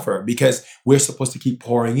going to suffer, because we're supposed to keep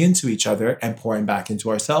pouring into each other and pouring back into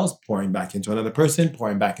ourselves, pouring back into another person,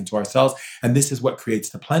 pouring back into ourselves. And this is what creates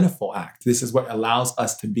the plentiful act. This is what allows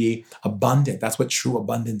us to be abundant. That's what true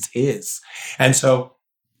abundance is. And so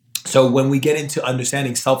when we get into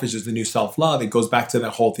understanding selfish is the new self-love, it goes back to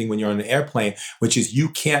that whole thing when you're on an airplane, which is you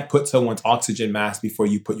can't put someone's oxygen mask before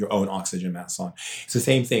you put your own oxygen mask on. It's the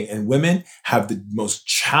same thing. And women have the most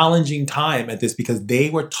challenging time at this because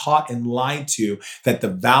they were taught and lied to that the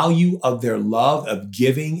value of their love, of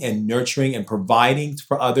giving and nurturing and providing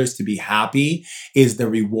for others to be happy, is the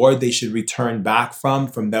reward they should return back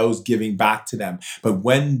from those giving back to them. But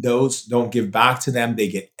when those don't give back to them, they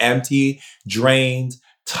get empty, drained,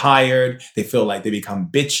 tired. They feel like they become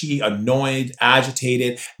bitchy, annoyed,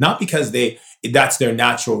 agitated, not because that's their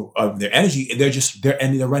natural of their energy.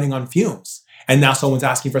 They're running on fumes. And now someone's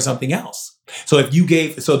asking for something else. So if you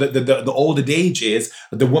gave, so the old adage is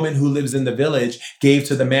the woman who lives in the village gave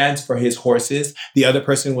to the man for his horses. The other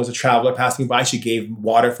person was a traveler passing by. She gave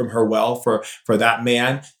water from her well for that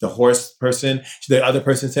man, the horse person. The other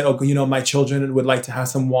person said, oh, my children would like to have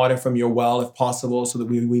some water from your well if possible, so that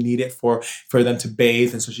we need it for them to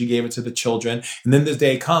bathe. And so she gave it to the children. And then the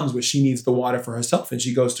day comes where she needs the water for herself, and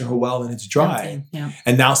she goes to her well and it's dry. Empty. Yeah.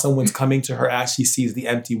 And now someone's coming to her as she sees the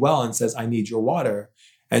empty well and says, I need your water.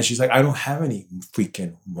 And she's like, I don't have any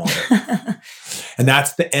freaking water. And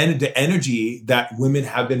that's the energy that women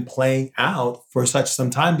have been playing out for such some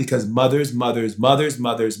time, because mothers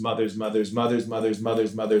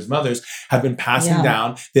have been passing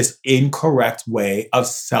down this incorrect way of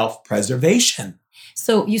self-preservation.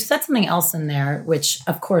 So you said something else in there, which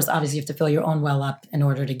of course, obviously you have to fill your own well up in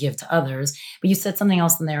order to give to others. But you said something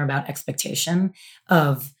else in there about expectation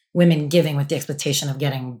of women giving with the expectation of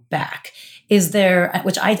getting back. Is there,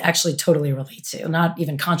 which I actually totally relate to, not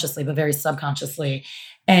even consciously, but very subconsciously.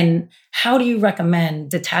 And how do you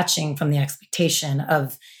recommend detaching from the expectation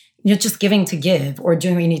of, just giving to give or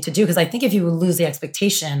doing what you need to do? Because I think if you lose the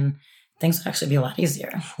expectation, things would actually be a lot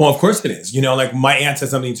easier. Well, of course it is. Like my aunt said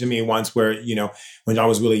something to me once where, when I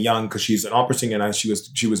was really young, because she's an opera singer, and she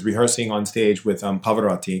was rehearsing on stage with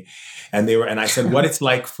Pavarotti, and I said, what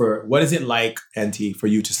is it like, Auntie, for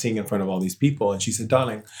you to sing in front of all these people? And she said,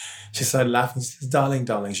 darling, she started laughing. She says,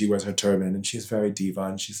 darling, she wears her turban and she's very diva.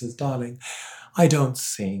 And she says, darling, I don't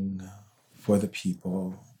sing for the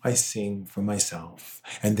people. I sing for myself,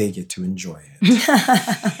 and they get to enjoy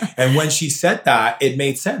it. And when she said that, it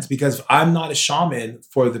made sense, because I'm not a shaman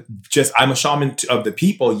I'm a shaman of the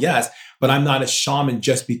people, yes, but I'm not a shaman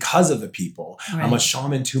just because of the people. Right. I'm a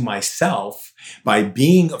shaman to myself by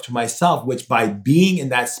being to myself, which by being in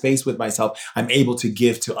that space with myself, I'm able to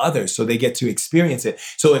give to others so they get to experience it.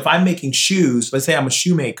 So if I'm making shoes, let's say I'm a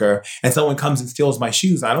shoemaker and someone comes and steals my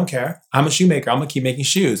shoes, I don't care. I'm a shoemaker. I'm going to keep making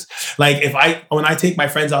shoes. Like when I take my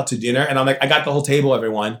friends out to dinner and I'm like, I got the whole table,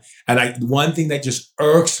 everyone. And one thing that just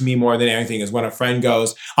irks me more than anything is when a friend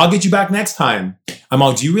goes, I'll get you back next time. I'm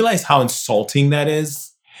all, do you realize how insulting that is?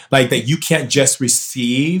 Like that you can't just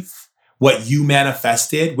receive what you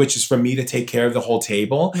manifested, which is for me to take care of the whole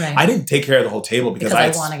table. Right. I didn't take care of the whole table because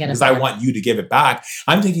I want you to give it back.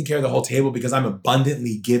 I'm taking care of the whole table because I'm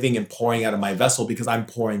abundantly giving and pouring out of my vessel, because I'm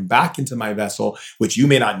pouring back into my vessel, which you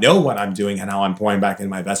may not know what I'm doing and how I'm pouring back into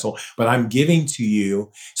my vessel, but I'm giving to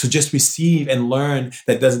you. So just receive and learn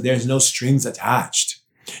that there's no strings attached,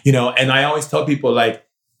 and I always tell people, like,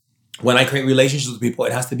 when I create relationships with people,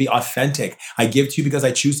 it has to be authentic. I give to you because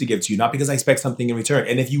I choose to give to you, not because I expect something in return.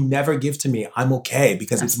 And if you never give to me, I'm okay,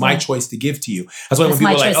 because it's my choice to give to you. That's why when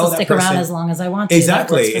people are like, oh, that person, stick around as long as I want to.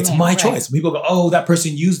 Exactly. It's my choice. When people go, oh, that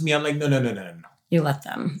person used me. I'm like, no. You let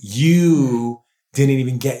them. You didn't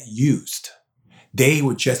even get used. They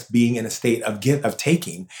were just being in a state of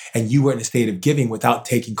taking, and you were in a state of giving without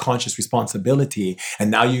taking conscious responsibility. And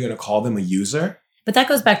now you're going to call them a user? But that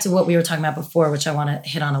goes back to what we were talking about before, which I want to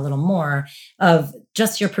hit on a little more, of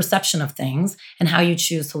just your perception of things and how you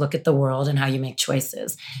choose to look at the world and how you make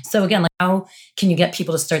choices. So again, like, how can you get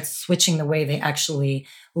people to start switching the way they actually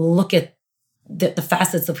look at the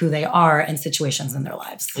facets of who they are and situations in their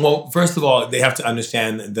lives? Well, first of all, they have to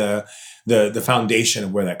understand the foundation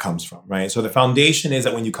of where that comes from, right? So the foundation is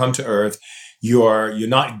that when you come to Earth, you're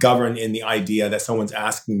not governed in the idea that someone's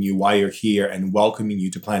asking you why you're here and welcoming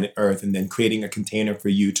you to planet Earth and then creating a container for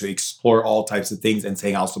you to explore all types of things and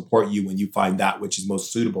saying, I'll support you when you find that which is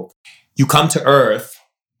most suitable. You come to Earth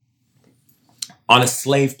on a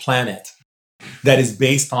slave planet that is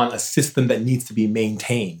based on a system that needs to be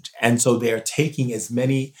maintained. And so they're taking as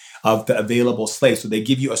many of the available slaves. So they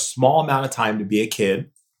give you a small amount of time to be a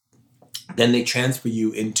kid. Then they transfer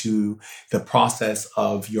you into the process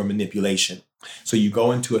of your manipulation. So you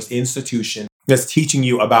go into an institution that's teaching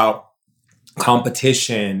you about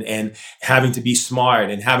competition and having to be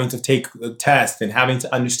smart and having to take a test and having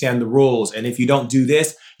to understand the rules. And if you don't do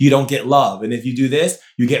this, you don't get love. And if you do this,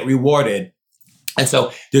 you get rewarded. And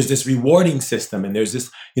so there's this rewarding system, and there's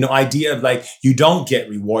this, idea of like, you don't get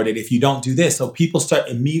rewarded if you don't do this. So people start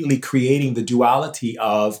immediately creating the duality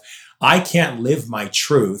of, I can't live my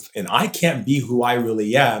truth and I can't be who I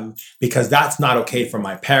really am because that's not okay for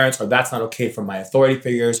my parents, or that's not okay for my authority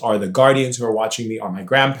figures, or the guardians who are watching me, or my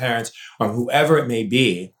grandparents, or whoever it may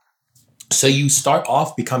be. So you start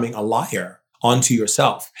off becoming a liar onto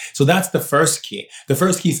yourself. So that's the first key. The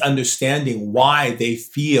first key is understanding why they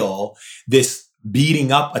feel this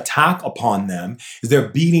beating up attack upon them. Is they're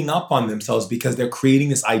beating up on themselves because they're creating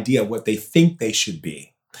this idea of what they think they should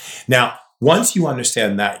be. Now, once you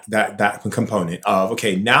understand that component of,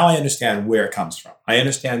 okay, now I understand where it comes from. I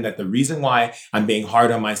understand that the reason why I'm being hard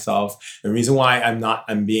on myself, the reason why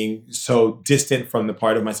I'm being so distant from the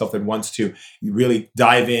part of myself that wants to really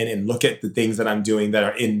dive in and look at the things that I'm doing that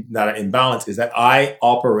are in balance, is that I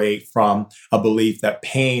operate from a belief that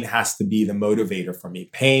pain has to be the motivator for me.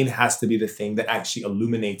 Pain has to be the thing that actually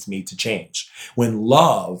illuminates me to change. When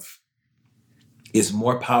love is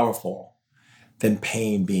more powerful than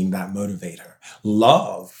pain being that motivator.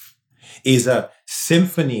 Love is a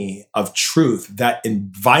symphony of truth that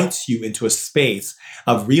invites you into a space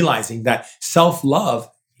of realizing that self-love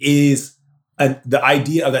is the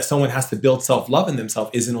idea that someone has to build self-love in themselves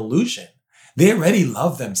is an illusion. They already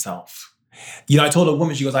love themselves. I told a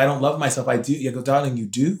woman, she goes, I don't love myself. I do. I go, darling, you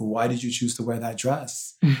do. Why did you choose to wear that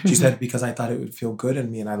dress? She said, because I thought it would feel good on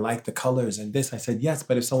me and I like the colors and this. I said, yes,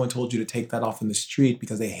 but if someone told you to take that off in the street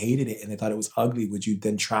because they hated it and they thought it was ugly, would you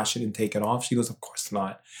then trash it and take it off? She goes, of course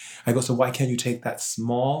not. I go, so why can't you take that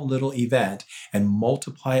small little event and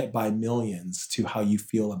multiply it by millions to how you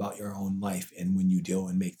feel about your own life and when you deal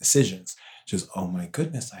and make decisions? She goes, oh my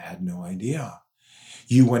goodness, I had no idea.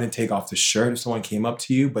 You wouldn't take off the shirt if someone came up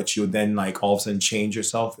to you, but you would then all of a sudden change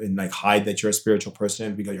yourself and hide that you're a spiritual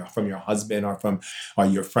person because you're from your husband or from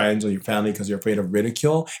your friends or your family because you're afraid of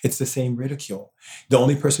ridicule. It's the same ridicule. The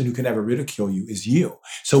only person who can ever ridicule you is you.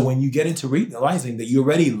 So when you get into realizing that you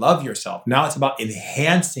already love yourself, now it's about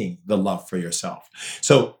enhancing the love for yourself.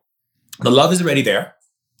 So the love is already there.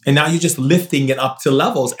 And now you're just lifting it up to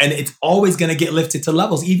levels, and it's always going to get lifted to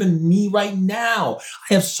levels. Even me right now,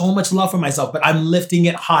 I have so much love for myself, but I'm lifting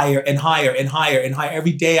it higher and higher and higher and higher.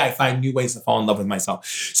 Every day I find new ways to fall in love with myself.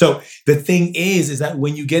 So the thing is that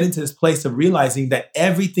when you get into this place of realizing that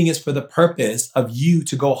everything is for the purpose of you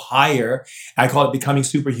to go higher, I call it becoming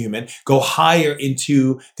superhuman, go higher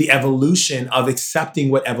into the evolution of accepting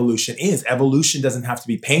what evolution is. Evolution doesn't have to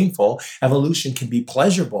be painful. Evolution can be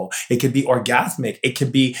pleasurable. It can be orgasmic. It can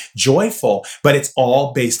be joyful, but it's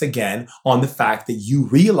all based again on the fact that you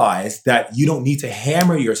realize that you don't need to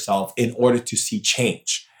hammer yourself in order to see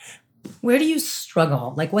change. Where do you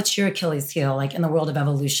struggle? What's your Achilles heel, in the world of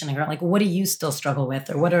evolution? What do you still struggle with?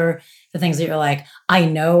 Or what are the things that you're I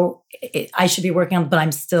know I should be working on, but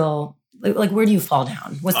I'm still, where do you fall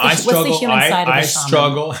down? What's the human side of the shaman?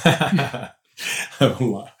 Struggle.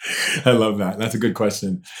 I love that. That's a good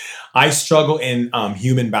question. I struggle in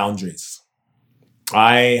human boundaries.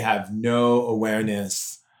 I have no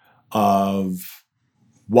awareness of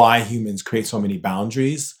why humans create so many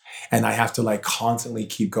boundaries. And I have to constantly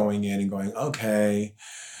keep going in and going, okay,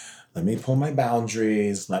 let me pull my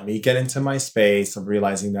boundaries. Let me get into my space of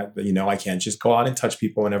realizing that, I can't just go out and touch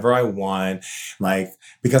people whenever I want,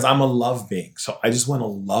 because I'm a love being. So I just want to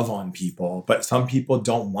love on people, but some people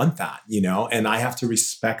don't want that, and I have to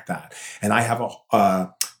respect that. And I have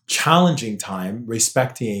a challenging time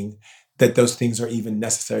respecting that those things are even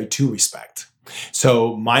necessary to respect.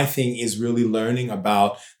 So my thing is really learning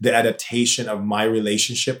about the adaptation of my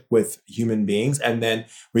relationship with human beings, and then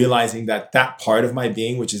realizing that part of my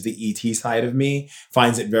being, which is the ET side of me,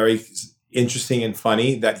 finds it very interesting and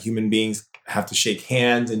funny that human beings have to shake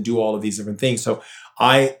hands and do all of these different things. So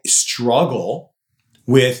I struggle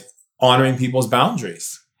with honoring people's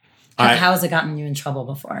boundaries. How has it gotten you in trouble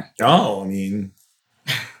before? Oh, I mean,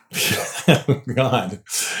 God.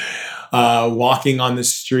 Walking on the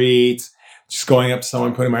street, just going up to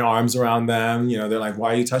someone, putting my arms around them. They're like,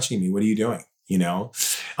 why are you touching me? What are you doing?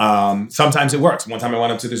 Sometimes it works. One time I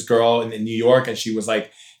went up to this girl in New York and she was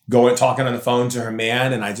talking on the phone to her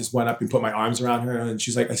man. And I just went up and put my arms around her and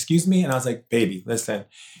she's like, excuse me. And I was like, baby, listen,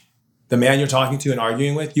 the man you're talking to and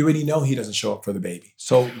arguing with, you already know he doesn't show up for the baby.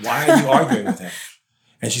 So why are you arguing with him?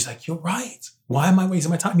 And she's like, you're right. Why am I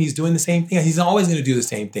wasting my time? He's doing the same thing. He's always going to do the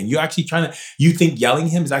same thing. You're actually you think yelling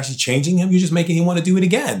him is actually changing him. You're just making him want to do it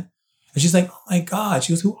again. And she's like, oh my God.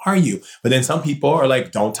 She goes, who are you? But then some people are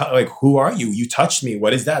like, don't touch, who are you? You touched me.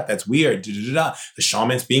 What is that? That's weird. The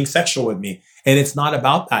shaman's being sexual with me. And it's not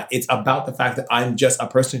about that. It's about the fact that I'm just a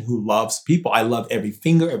person who loves people. I love every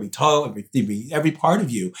finger, every toe, every part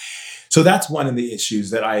of you. So that's one of the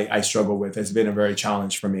issues that I struggle with. It's been a very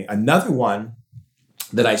challenge for me. Another one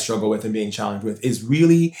that I struggle with and being challenged with is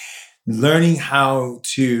really learning how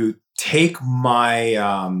to take my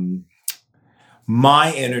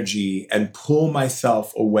energy and pull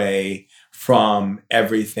myself away from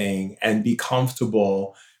everything and be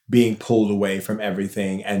comfortable being pulled away from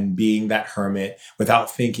everything and being that hermit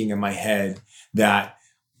without thinking in my head that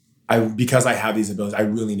because I have these abilities, I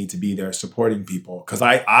really need to be there supporting people, because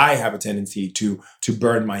I have a tendency to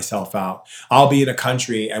burn myself out. I'll be in a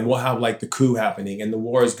country and we'll have like the coup happening and the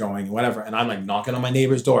war is going and whatever, and I'm like knocking on my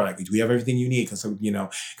neighbor's door, like, do we have everything you need? Because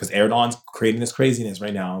because Erdogan's creating this craziness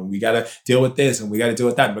right now, and we got to deal with this and we got to deal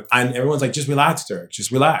with that. But everyone's like, just relax, Dirk,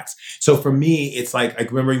 just relax. So for me, it's like I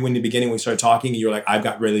remember when in the beginning we started talking, and you were like, I've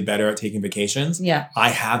got really better at taking vacations. Yeah, I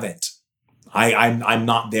haven't. I'm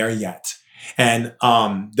not there yet. And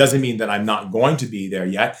doesn't mean that I'm not going to be there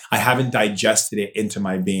yet. I haven't digested it into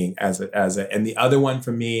my being as a. And the other one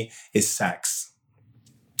for me is sex.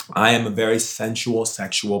 I am a very sensual,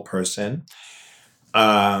 sexual person.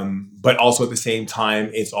 But also at the same time,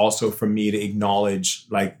 it's also for me to acknowledge,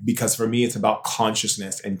 like, because for me, it's about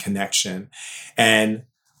consciousness and connection. And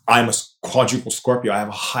I'm a quadruple Scorpio. I have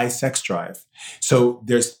a high sex drive. So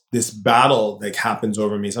there's this battle that happens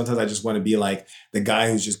over me. Sometimes I just want to be like the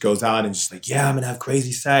guy who just goes out and just like, yeah, I'm going to have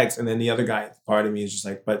crazy sex. And then the other guy, part of me is just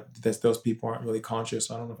like, but those people aren't really conscious.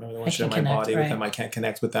 So I don't know if I really want to share my body with them. I can't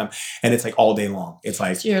connect with them. And it's like all day long. It's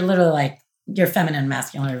like, so you're literally like, your feminine and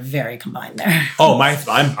masculine are very combined there. Oh,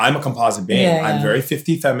 I'm a composite being. Yeah. I'm very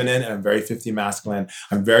 50 feminine and I'm very 50 masculine.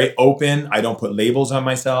 I'm very open. I don't put labels on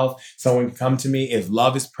myself. Someone can come to me if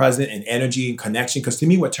love is present and energy and connection. Because to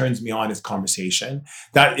me, what turns me on is conversation.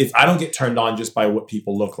 That if I don't get turned on just by what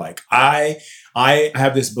people look like. I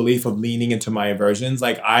have this belief of leaning into my aversions.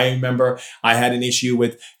 Like I remember I had an issue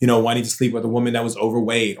with, wanting to sleep with a woman that was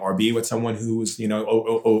overweight or be with someone who was,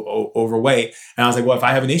 overweight. And I was like, well, if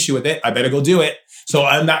I have an issue with it, I better go do it. So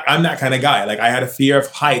I'm that kind of guy. Like I had a fear of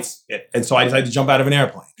heights. And so I decided to jump out of an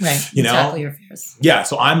airplane. Right. Tackle your fears. Yeah.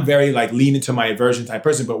 So I'm very like lean into my aversion type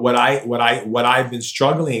person. But what I've been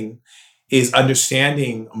struggling is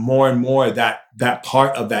understanding more and more that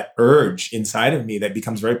part of that urge inside of me that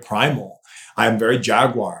becomes very primal. I'm very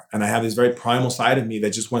Jaguar, and I have this very primal side of me that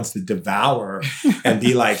just wants to devour and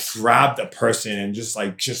be like, grab the person and just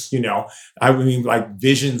like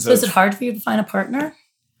visions. So is it hard for you to find a partner?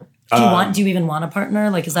 Do you even want a partner?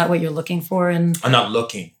 Like, is that what you're looking for? And I'm not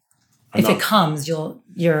looking. If it comes, you're.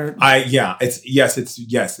 It's yes.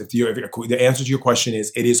 If the answer to your question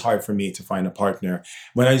is, it is hard for me to find a partner.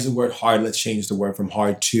 When I use the word hard, let's change the word from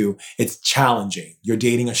hard to, it's challenging. You're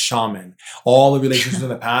dating a shaman. All the relationships in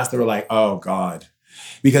the past, they were like, oh God,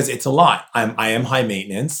 because it's a lot. I am high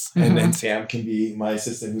maintenance, mm-hmm. And then Sam can be my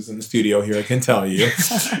assistant who's in the studio here. I can tell you,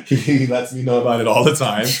 he lets me know about it all the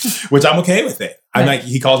time, which I'm okay with it. I'm like,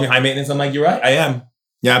 he calls me high maintenance. I'm like, you're right. I am.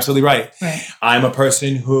 You're absolutely right. I'm a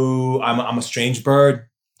person who, I'm a strange bird.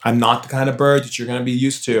 I'm not the kind of bird that you're going to be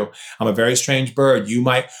used to. I'm a very strange bird. You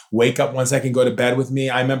might wake up one second, go to bed with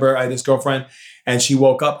me. I remember I had this girlfriend and she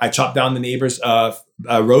woke up. I chopped down the neighbor's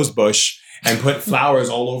rose bush and put flowers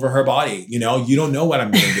all over her body. You don't know what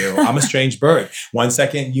I'm going to do. I'm a strange bird. One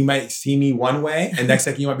second you might see me one way, and next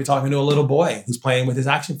second you might be talking to a little boy who's playing with his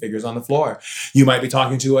action figures on the floor. You might be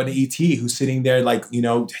talking to an ET who's sitting there like,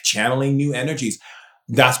 channeling new energies.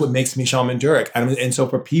 That's what makes me Shaman Durek. And so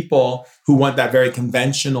for people who want that very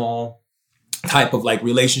conventional type of like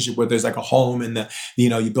relationship where there's like a home and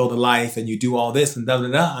you build a life and you do all this and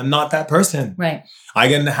I'm not that person. Right. I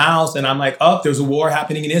get in the house and I'm like, oh, there's a war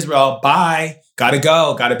happening in Israel. Bye. Gotta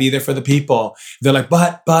go. Gotta be there for the people. They're like,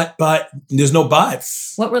 but, there's no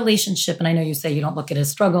buts. What relationship, and I know you say you don't look at it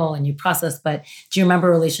as struggle and you process, but do you remember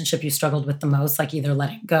a relationship you struggled with the most, like either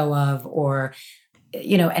letting go of or do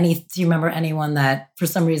you remember anyone that for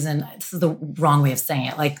some reason, this is the wrong way of saying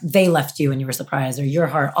it, like they left you and you were surprised, or your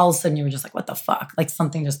heart, all of a sudden you were just like, what the fuck? Like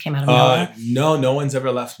something just came out of nowhere? No one's ever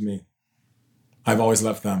left me. I've always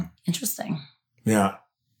left them. Interesting. Yeah.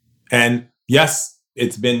 And yes,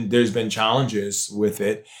 there's been challenges with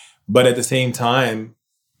it, but at the same time,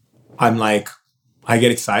 I'm like, I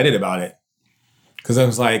get excited about it. Because I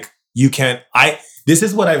was like, this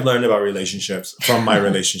is what I've learned about relationships from my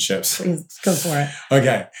relationships. Please go for it.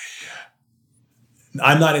 Okay.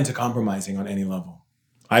 I'm not into compromising on any level.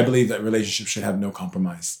 I believe that relationships should have no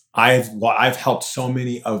compromise. I've helped so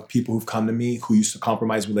many of people who've come to me who used to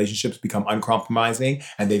compromise relationships become uncompromising,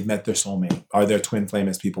 and they've met their soulmate, or their twin flame,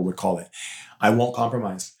 as people would call it. I won't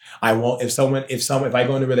compromise. I won't. If I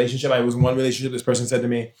go into a relationship, I was in one relationship, this person said to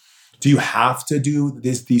me, do you have to do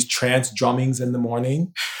these trance drummings in the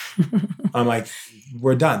morning? I'm like,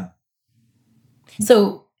 we're done.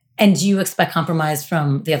 So, and do you expect compromise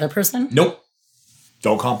from the other person? Nope.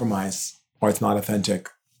 Don't compromise, or it's not authentic.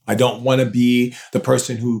 I don't want to be the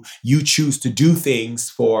person who you choose to do things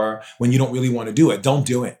for when you don't really want to do it. Don't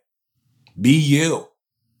do it. Be you.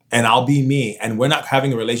 and I'll be me. And we're not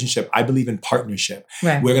having a relationship. I believe in partnership.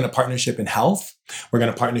 Right. We're going to partnership in health. We're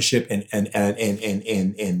going to partnership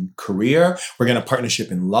in career. We're going to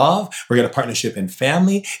partnership in love. We're going to partnership in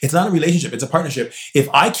family. It's not a relationship. It's a partnership. If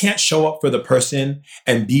I can't show up for the person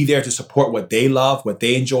and be there to support what they love, what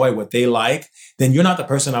they enjoy, what they like, then you're not the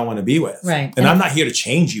person I want to be with. Right. And I'm not here to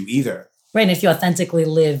change you either. Right. And if you authentically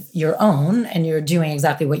live your own and you're doing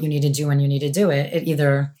exactly what you need to do when you need to do it, it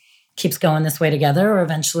either keeps going this way together or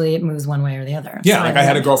eventually it moves one way or the other. Yeah. So like I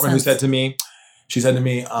had a girlfriend who said to me,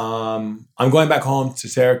 I'm going back home to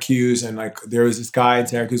Syracuse, and like there was this guy in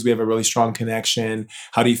Syracuse. We have a really strong connection.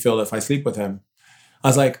 How do you feel if I sleep with him? I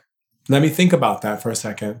was like, let me think about that for a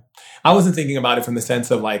second. I wasn't thinking about it from the sense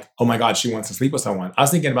of like, oh my God, she wants to sleep with someone. I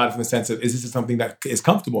was thinking about it from the sense of, is this something that is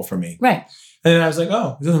comfortable for me? Right. And then I was like,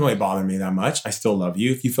 oh, it doesn't really bother me that much. I still love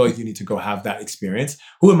you. If you feel like you need to go have that experience,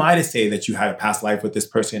 who am I to say that you had a past life with this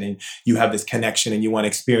person and you have this connection and you want to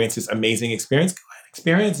experience this amazing experience? Go ahead,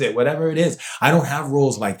 experience it, whatever it is. I don't have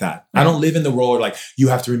rules like that. Right. I don't live in the role like you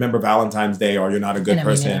have to remember Valentine's Day or you're not a good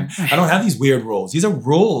person. I don't have these weird rules. These are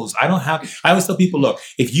rules. I always tell people, look,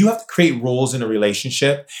 if you have to create rules in a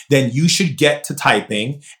relationship, then you should get to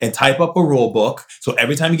typing and type up a rule book. So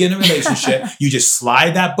every time you get in a relationship, you just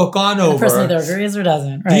slide that book on over. The person either agrees or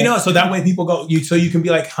doesn't. Right. You know, so that way people go, so you can be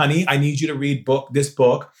like, honey, I need you to read this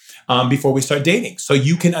book before we start dating. So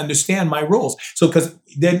you can understand my rules. So because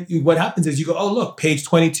then what happens is you go, oh, look, page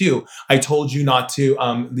 22. I told you not to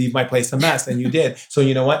leave my place a mess and you did. So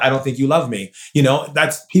you know what? I don't think you love me. You know,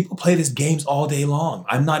 people play these games all day long.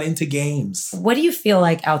 I'm not into games. What do you feel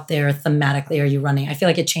like out there thematically are you running? I feel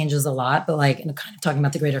like it changes a lot, but like kind of talking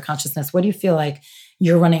about the greater consciousness, what do you feel like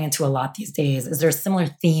you're running into a lot these days? Is there a similar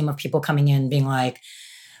theme of people coming in being like,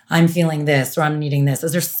 I'm feeling this or I'm needing this?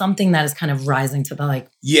 Is there something that is kind of rising to the like?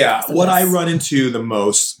 Yeah. What I run into the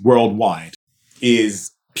most worldwide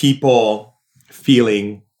is people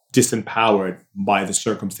feeling disempowered by the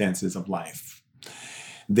circumstances of life.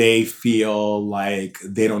 They feel like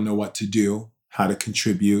they don't know what to do, how to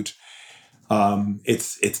contribute.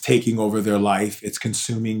 It's taking over their life. It's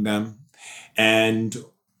consuming them. And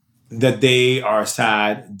that they are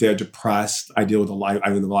sad, they're depressed. I deal with a lot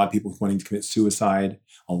of people wanting to commit suicide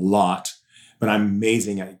a lot, but I'm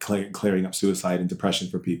amazing at clearing up suicide and depression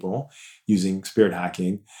for people using spirit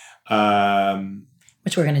hacking.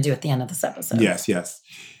 Which we're going to do at the end of this episode. Yes.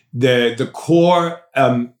 The core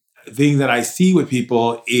thing that I see with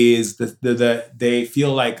people is that they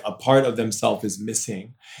feel like a part of themselves is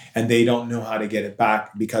missing and they don't know how to get it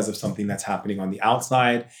back because of something that's happening on the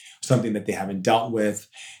outside, something that they haven't dealt with.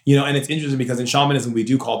 You know, and it's interesting because in shamanism, we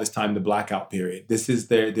do call this time the blackout period.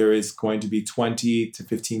 There is going to be 20 to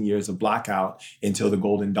 15 years of blackout until the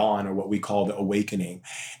golden dawn, or what we call the awakening.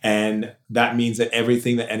 And that means that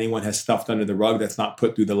everything that anyone has stuffed under the rug that's not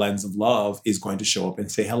put through the lens of love is going to show up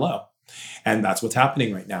and say hello. And that's what's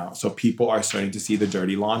happening right now. So people are starting to see the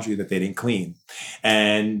dirty laundry that they didn't clean.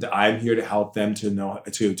 And I'm here to help them to know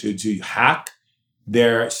to hack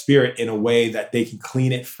their spirit in a way that they can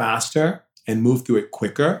clean it faster and move through it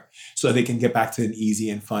quicker so they can get back to an easy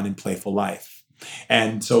and fun and playful life.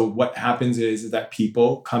 And so what happens is that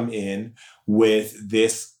people come in with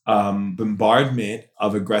this bombardment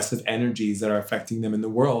of aggressive energies that are affecting them in the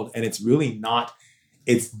world. And it's really not,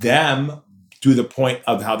 it's them to the point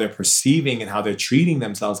of how they're perceiving and how they're treating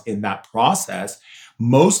themselves in that process.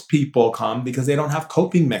 Most people come because they don't have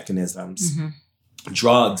coping mechanisms. Mm-hmm.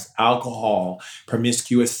 Drugs, alcohol,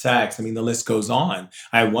 promiscuous sex. I mean, the list goes on.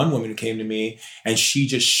 I had one woman who came to me and she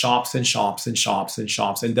just shops and shops and shops and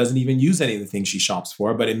shops and doesn't even use any of the things she shops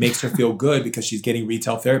for, but it makes her feel good because she's getting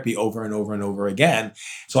retail therapy over and over and over again.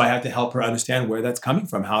 So I have to help her understand where that's coming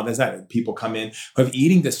from. How does that? People come in who have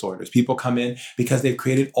eating disorders. People come in because they've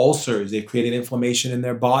created ulcers. They've created inflammation in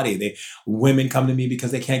their body. Women come to me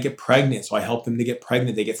because they can't get pregnant. So I help them to get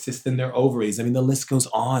pregnant. They get cysts in their ovaries. I mean, the list goes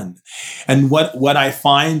on. And what I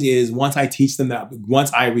find is once I teach them that,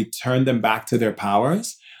 once I return them back to their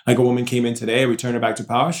powers, like a woman came in today, I returned her back to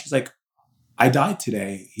power. She's like, I died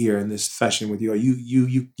today here in this session with you.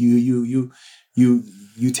 You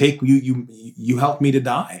helped me to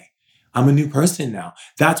die. I'm a new person now.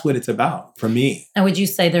 That's what it's about for me. And would you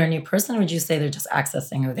say they're a new person or would you say they're just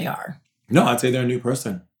accessing who they are? No, I'd say they're a new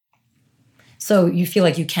person. So you feel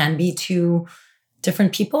like you can be two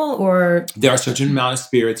different people, or? There are a certain amount of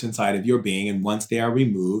spirits inside of your being, and once they are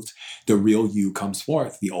removed, the real you comes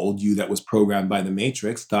forth. The old you that was programmed by the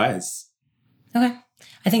Matrix dies. Okay.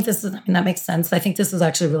 I think that makes sense. I think this is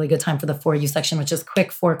actually a really good time for the For You section, which is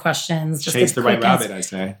quick 4 questions. Just chase the right rabbit, I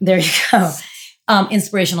say. There you go.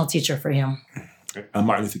 Inspirational teacher for you.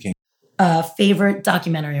 Martin Luther King. Favorite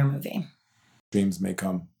documentary or movie? Dreams May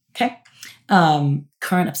Come. Okay.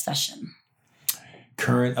 Current obsession.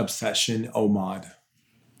 Current obsession, OMAD.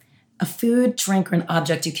 A food, drink, or an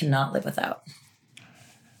object you cannot live without.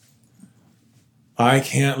 I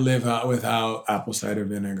can't live out without apple cider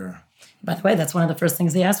vinegar. By the way, that's one of the first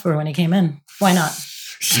things he asked for when he came in. Why not?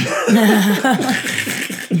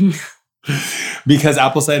 Because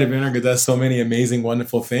apple cider vinegar does so many amazing,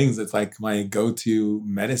 wonderful things. It's like my go-to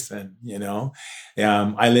medicine, you know.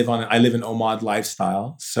 I live an OMAD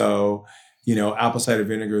lifestyle. So, you know, apple cider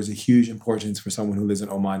vinegar is a huge importance for someone who lives an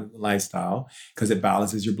OMAD lifestyle because it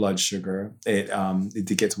balances your blood sugar.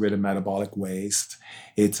 It gets rid of metabolic waste.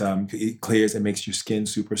 It clears, it makes your skin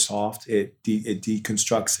super soft. It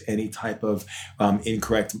deconstructs any type of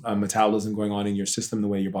incorrect metabolism going on in your system, the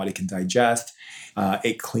way your body can digest.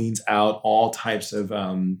 It cleans out all types of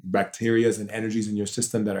bacteria and energies in your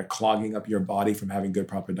system that are clogging up your body from having good,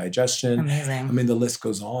 proper digestion. Amazing. I mean, the list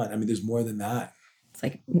goes on. I mean, there's more than that. It's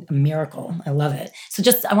like a miracle. I love it. So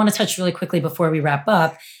I want to touch really quickly before we wrap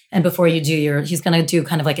up and before you do he's going to do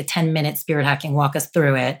kind of like a 10-minute spirit hacking, walk us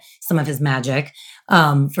through it, some of his magic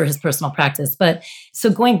for his personal practice. But so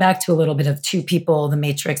going back to a little bit of two people, the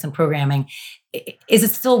matrix and programming, is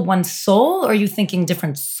it still one soul or are you thinking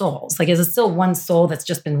different souls? Like, is it still one soul that's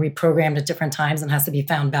just been reprogrammed at different times and has to be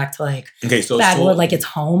found back to like bad wood, like it's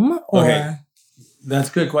home? Or okay. That's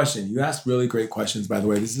a good question. You asked really great questions, by the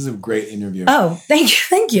way. This is a great interview. Oh, thank you.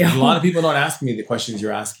 Thank you. A lot of people don't ask me the questions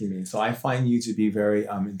you're asking me. So I find you to be very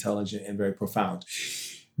intelligent and very profound.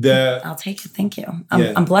 I'll take it. Thank you.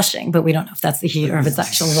 I'm blushing, but we don't know if that's the heat or if it's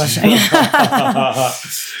actual blushing.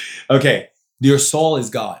 Okay. Your soul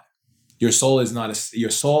is God. Your soul is not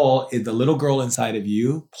your soul is the little girl inside of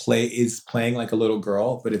you is playing like a little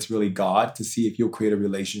girl, but it's really God to see if you'll create a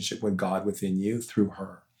relationship with God within you through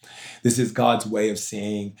her. This is God's way of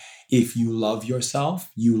saying, if you love yourself,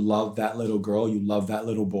 you love that little girl, you love that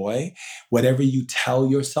little boy, whatever you tell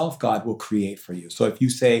yourself, God will create for you. So if you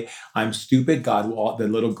say, I'm stupid, the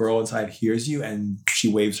little girl inside hears you and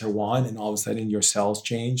she waves her wand and all of a sudden your cells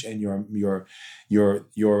change and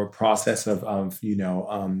your process of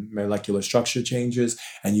molecular structure changes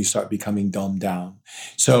and you start becoming dumbed down.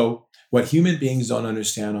 So what human beings don't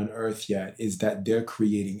understand on earth yet is that they're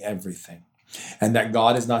creating everything. And that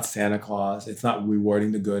God is not Santa Claus. It's not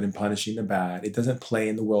rewarding the good and punishing the bad. It doesn't play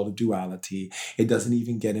in the world of duality. It doesn't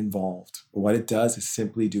even get involved. What it does is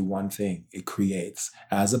simply do one thing. It creates.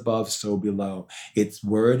 As above, so below. Its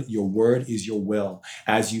word, your word is your will.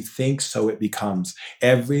 As you think, so it becomes.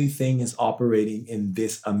 Everything is operating in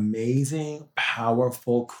this amazing,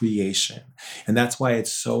 powerful creation. And that's why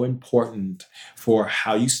it's so important for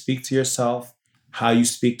how you speak to yourself, how you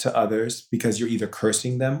speak to others, because you're either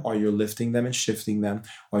cursing them or you're lifting them and shifting them,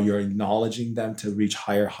 or you're acknowledging them to reach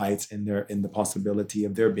higher heights in the possibility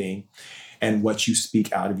of their being, and what you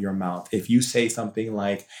speak out of your mouth. If you say something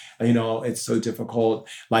like, it's so difficult,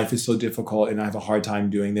 life is so difficult, and I have a hard time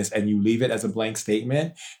doing this, and you leave it as a blank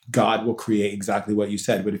statement, God will create exactly what you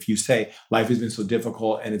said. But if you say, life has been so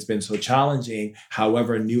difficult and it's been so challenging,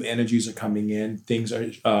 however, new energies are coming in, things are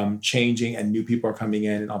changing, and new people are coming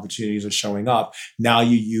in, and opportunities are showing up, now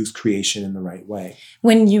you use creation in the right way.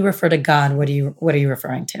 When you refer to God, what are you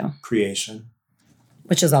referring to? Creation.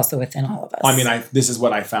 Which is also within all of us. I mean, this is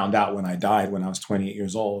what I found out when I died when I was 28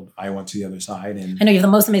 years old. I went to the other side. And I know you have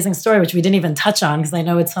the most amazing story, which we didn't even touch on because I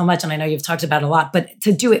know it so much and I know you've talked about it a lot. But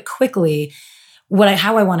to do it quickly,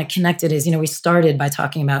 how I want to connect it is, we started by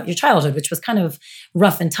talking about your childhood, which was kind of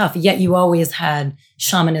rough and tough, yet you always had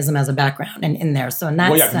shamanism as a background and in there. So in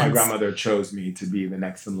that sense, my grandmother chose me to be the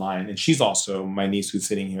next in line. And she's also, my niece who's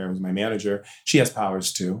sitting here, who's my manager, she has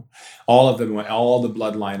powers too. All of them, all the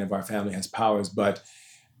bloodline of our family has powers, but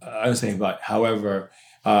however,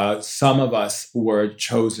 some of us were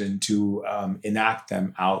chosen to enact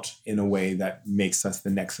them out in a way that makes us the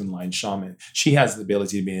next in line shaman. She has the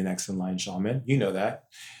ability to be the next in line shaman. You know that.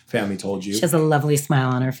 Family told you. She has a lovely smile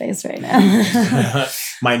on her face right now.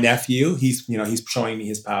 My nephew, he's showing me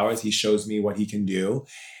his powers. He shows me what he can do.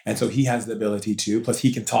 And so he has the ability to. Plus,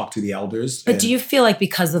 he can talk to the elders. But do you feel like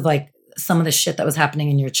because of some of the shit that was happening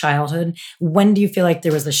in your childhood, when do you feel like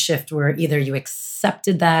there was a shift where either you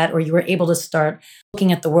accepted that or you were able to start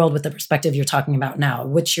looking at the world with the perspective you're talking about now,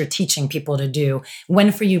 which you're teaching people to do?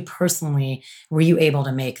 When for you personally were you able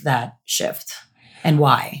to make that shift and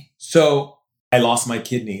why? So I lost my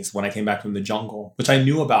kidneys when I came back from the jungle, which I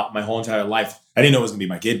knew about my whole entire life. I didn't know it was going to be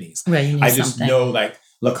my kidneys. Right, I just know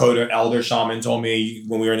Lakota elder shaman told me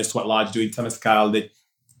when we were in a sweat lodge doing Temescal that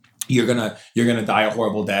you're gonna die a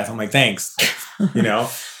horrible death. I'm like, thanks,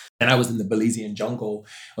 And I was in the Belizean jungle.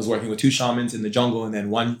 I was working with two shamans in the jungle and then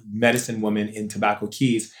one medicine woman in Tobacco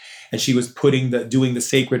Keys. and she was doing the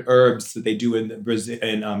sacred herbs that they do in Brazil,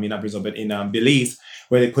 not Brazil, but in Belize,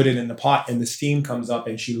 where they put it in the pot and the steam comes up,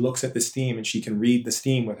 and she looks at the steam and she can read the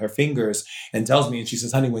steam with her fingers and tells me, and she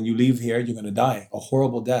says, honey, when you leave here, you're going to die a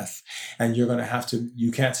horrible death, and you're going to have to,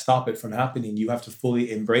 you can't stop it from happening. You have to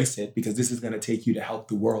fully embrace it, because this is going to take you to help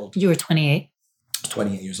the world. You were 28.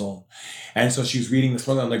 28 years old. And so she's reading the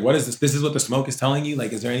smoke. I'm like, what is this? This is what the smoke is telling you?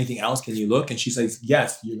 Like, is there anything else? Can you look? And she says,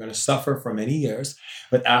 yes, you're going to suffer for many years.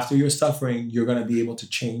 But after your suffering, you're going to be able to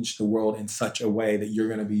change the world in such a way that you're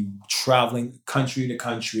going to be traveling country to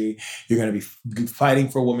country. You're going to be fighting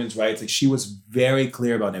for women's rights. Like, she was very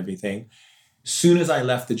clear about everything. Soon as I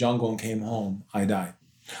left the jungle and came home, I died.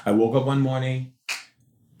 I woke up one morning.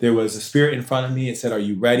 There was a spirit in front of me. It said, are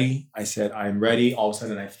you ready? I said, I'm ready. All of a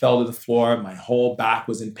sudden, I fell to the floor. My whole back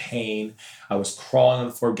was in pain. I was crawling on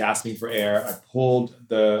the floor, gasping for air.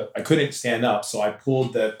 I couldn't stand up. So I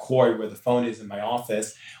pulled the cord where the phone is in my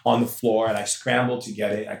office on the floor, and I scrambled to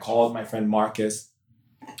get it. I called my friend Marcus.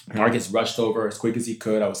 Marcus rushed over as quick as he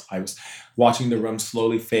could. I was watching the room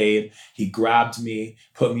slowly fade. He grabbed me,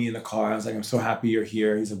 put me in the car. I was like, I'm so happy you're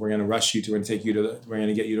here. He said, we're going to rush you. We're going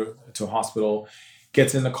to get you to a hospital.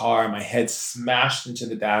 Gets in the car, my head smashed into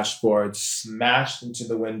the dashboard, smashed into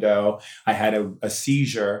the window. I had a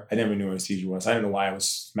seizure. I never knew what a seizure was. I don't know why I was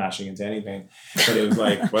smashing into anything, but it was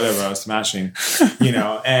like, whatever, I was smashing,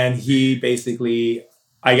 and he basically,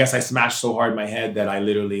 I guess I smashed so hard in my head that I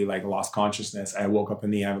literally lost consciousness. I woke up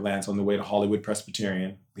in the ambulance on the way to Hollywood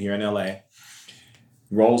Presbyterian here in LA,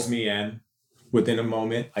 rolls me in. Within a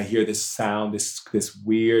moment, I hear this sound, this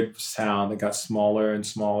weird sound that got smaller and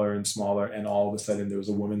smaller and smaller. And all of a sudden, there was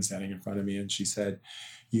a woman standing in front of me. And she said,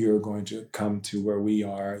 you're going to come to where we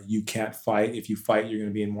are. You can't fight. If you fight, you're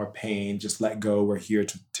going to be in more pain. Just let go. We're here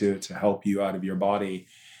to help you out of your body.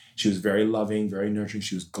 She was very loving, very nurturing.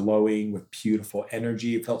 She was glowing with beautiful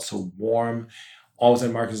energy. It felt so warm. All of a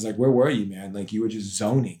sudden, Marcus was like, where were you, man? Like, you were just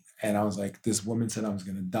zoning. And I was like, this woman said I was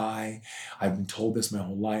going to die. I've been told this my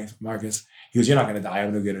whole life. Marcus, he goes, you're not going to die.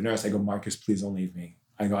 I'm going to get a nurse. I go, Marcus, please don't leave me.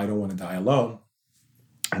 I go, I don't want to die alone.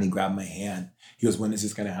 And he grabbed my hand. He goes, when is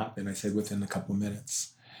this going to happen? I said, within a couple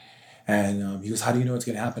minutes. And he goes, how do you know it's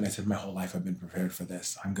going to happen? I said, my whole life I've been prepared for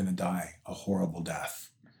this. I'm going to die a horrible death.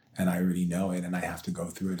 And I already know it, and I have to go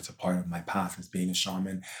through it. It's a part of my path as being a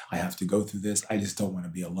shaman. I have to go through this. I just don't want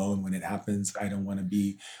to be alone when it happens. I don't want to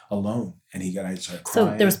be alone. And I started crying.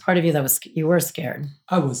 So there was part of you you were scared.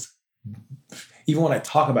 I was, even when I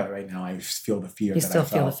talk about it right now, I feel the fear. You still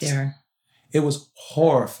feel the fear. It was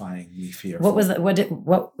horrifyingly fearful. What was that?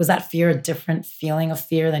 What was that fear? A different feeling of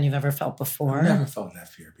fear than you've ever felt before? I've never felt that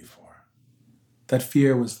fear before. That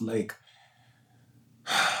fear was like,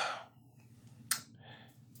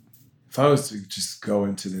 if I was to just go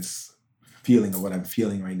into this feeling of what I'm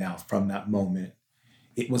feeling right now from that moment,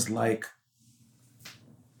 it was like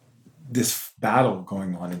this battle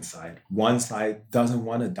going on inside. One side doesn't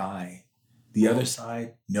want to die. The other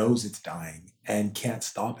side knows it's dying and can't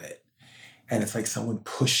stop it. And it's like someone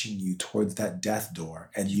pushing you towards that death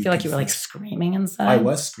door. And you feel like you were screaming inside? I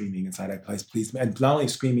was screaming inside. I please. And not only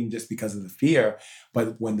screaming just because of the fear,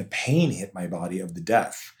 but when the pain hit my body of the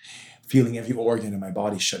death, feeling every organ in my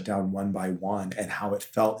body shut down one by one, and how it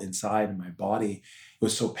felt inside in my body. It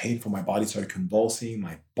was so painful. My body started convulsing.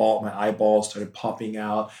 My eyeballs started popping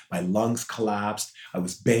out. My lungs collapsed. I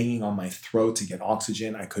was banging on my throat to get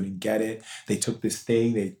oxygen. I couldn't get it. They took this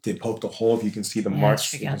thing. They poked a hole. If you can see the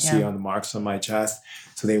marks, you can see on the marks on my chest.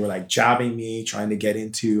 So they were jabbing me, trying to get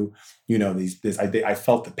into, I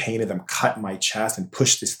felt the pain of them cut my chest and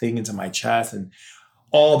push this thing into my chest. And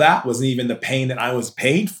all that wasn't even the pain that I was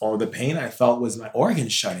paid for. The pain I felt was my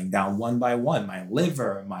organs shutting down one by one. My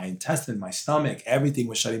liver, my intestine, my stomach, everything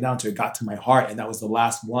was shutting down until it got to my heart. And that was the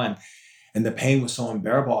last one. And the pain was so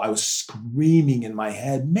unbearable. I was screaming in my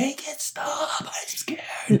head, make it stop. I'm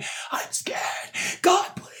scared. I'm scared. God,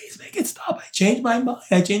 please make it stop. I changed my mind.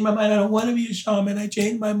 I don't want to be a shaman. I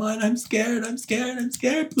changed my mind. I'm scared.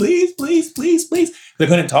 Please, please, please, please. I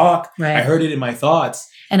couldn't talk. Right. I heard it in my thoughts.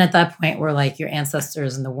 And at that point, were your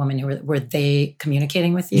ancestors and the woman were they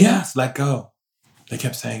communicating with you? Yes, let go. They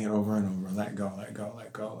kept saying it over and over. Let go, let go,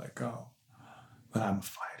 let go, let go. But I'm a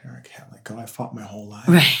fighter. I can't let go. I fought my whole life.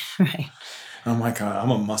 Right. I'm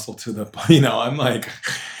I'm a muscle to the,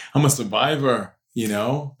 I'm a survivor,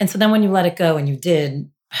 And so then when you let it go and you did,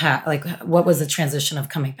 what was the transition of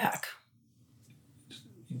coming back?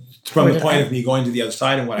 From the point of me going to the other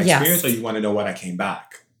side and what I experienced, or you want to know when I came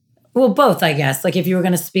back? Well, both, I guess. If you were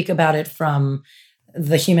going to speak about it from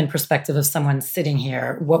the human perspective of someone sitting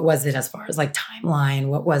here, what was it as far as like timeline?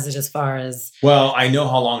 What was it as far as? Well, I know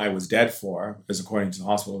how long I was dead for, because according to the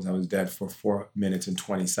hospitals, I was dead for 4 minutes and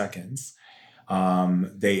 20 seconds.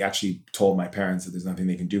 They actually told my parents that there's nothing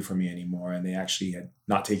they can do for me anymore, and they actually had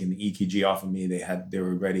not taken the EKG off of me. They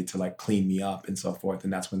were ready to like clean me up and so forth,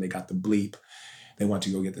 and that's when they got the bleep. They went to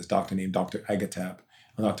go get this doctor named Dr. Agatep.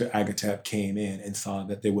 And Dr. Agatep came in and saw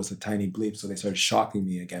that there was a tiny bleep, so they started shocking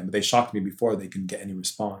me again. But they shocked me before they couldn't get any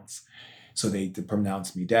response. So they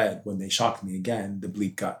pronounced me dead. When they shocked me again, the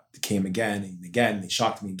bleep came again and again. They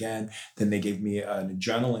shocked me again. Then they gave me an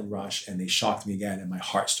adrenaline rush and they shocked me again, and my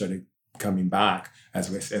heart started coming back,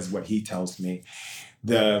 as what he tells me.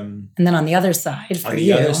 And then on the other side, for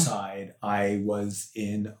you, other side, I was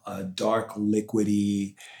in a dark,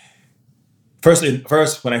 liquidy.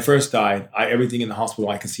 First, when I first died, everything in the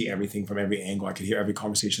hospital, I could see everything from every angle. I could hear every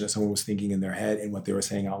conversation that someone was thinking in their head and what they were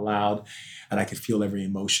saying out loud. And I could feel every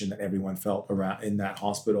emotion that everyone felt around in that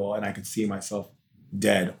hospital. And I could see myself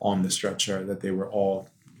dead on the stretcher, that they were all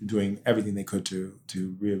doing everything they could to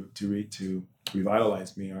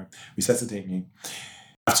revitalize me or resuscitate me.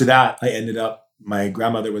 After that, I ended up, my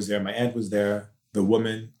grandmother was there, my aunt was there. The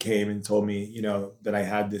woman came and told me, that I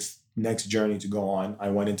had this next journey to go on. I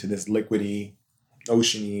went into this liquidy,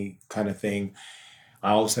 oceany kind of thing.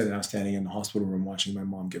 All of a sudden, I was standing in the hospital room watching my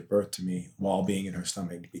mom give birth to me while being in her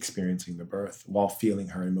stomach, experiencing the birth, while feeling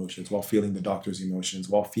her emotions, while feeling the doctor's emotions,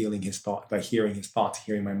 while feeling his thoughts, by hearing his thoughts,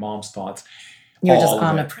 hearing my mom's thoughts. You're just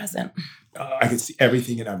omnipresent. I could see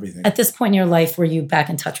everything and everything. At this point in your life, were you back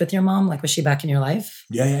in touch with your mom? Like, was she back in your life?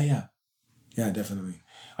 Yeah, definitely.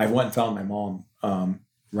 I went and found my mom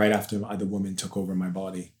right after the woman took over my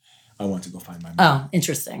body. I went to go find my mom. Oh,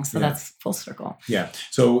 interesting. So that's full circle. Yeah.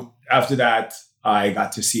 So after that, I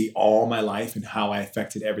got to see all my life and how I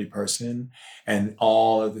affected every person and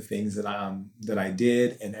all of the things that I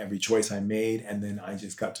did and every choice I made. And then I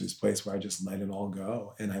just got to this place where I just let it all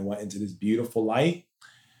go. And I went into this beautiful light.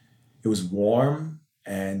 It was warm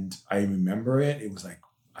and I remember it. It was like,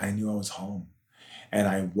 I knew I was home. And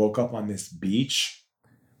I woke up on this beach,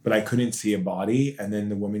 but I couldn't see a body. And then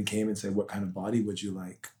the woman came and said, "What kind of body would you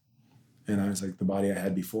like?" And I was like, the body I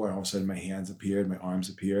had before. And all of a sudden my hands appeared, my arms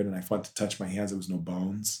appeared, and I went to touch my hands. There was no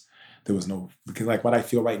bones. There was no, because like what I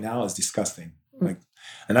feel right now is disgusting. Like,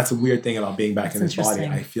 and that's a weird thing about being back in this body.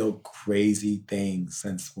 I feel crazy things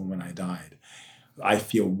since when I died. I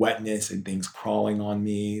feel wetness and things crawling on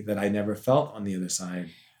me that I never felt on the other side.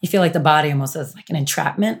 You feel like the body almost has like an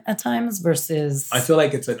entrapment at times versus... I feel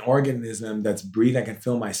like it's an organism that's breathing. I can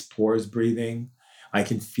feel my spores breathing. I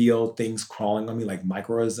can feel things crawling on me like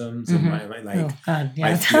microorganisms. Mm-hmm. And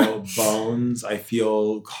I feel bones. I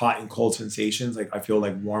feel hot and cold sensations. Like I feel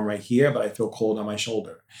like warm right here, but I feel cold on my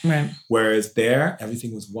shoulder. Right. Whereas there,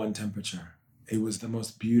 everything was one temperature. It was the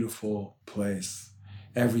most beautiful place.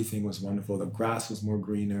 Everything was wonderful. The grass was more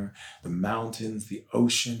greener. The mountains, the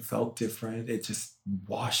ocean felt different. It just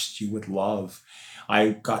washed you with love. I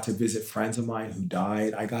got to visit friends of mine who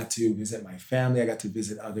died. I got to visit my family. I got to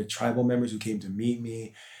visit other tribal members who came to meet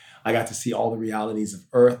me. I got to see all the realities of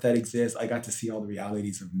Earth that exist. I got to see all the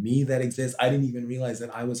realities of me that exist. I didn't even realize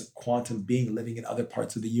that I was a quantum being living in other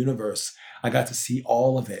parts of the universe. I got to see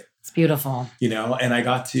all of it. It's beautiful. And I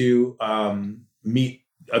got to meet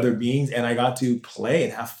other beings, and I got to play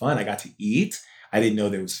and have fun. I got to eat. I didn't know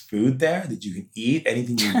there was food there, that you can eat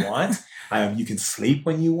anything you want. You can sleep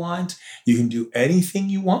when you want. You can do anything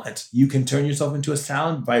you want. You can turn yourself into a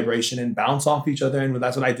sound vibration and bounce off each other. And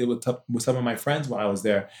that's what I did with some of my friends while I was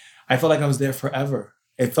there. I felt like I was there forever.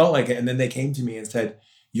 It felt like it. And then they came to me and said,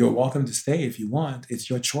 "You're welcome to stay if you want. It's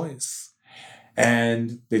your choice."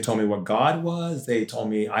 And they told me what God was. They told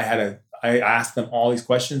me I asked them all these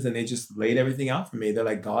questions and they just laid everything out for me. They're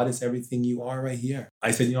like, "God is everything you are right here."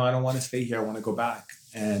 I said, "I don't want to stay here. I want to go back."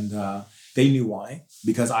 And they knew why,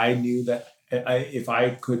 because I knew that if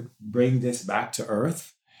I could bring this back to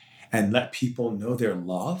Earth and let people know they're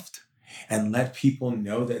loved and let people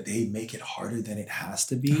know that they make it harder than it has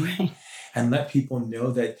to be. Right. And let people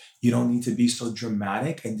know that you don't need to be so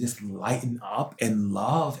dramatic, and just lighten up and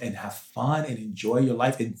love and have fun and enjoy your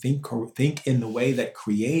life and think in the way that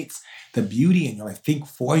creates the beauty in your life. Think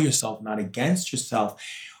for yourself, not against yourself.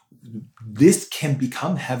 This can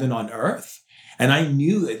become heaven on earth. And I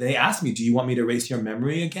knew, they asked me, "Do you want me to erase your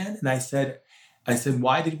memory again?" And I said,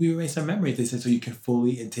 "Why did we erase our memory?" They said, "So you can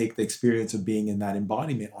fully intake the experience of being in that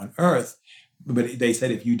embodiment on earth." But they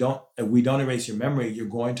said, if we don't erase your memory, you're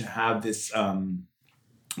going to have this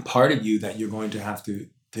part of you that you're going to have to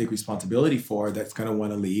take responsibility for, that's going to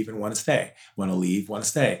want to leave and want to stay, want to leave, want to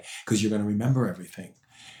stay, because you're going to remember everything.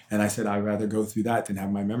 And I said, I'd rather go through that than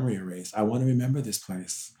have my memory erased. I want to remember this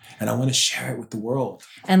place and I want to share it with the world.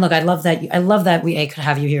 And look, I love that we could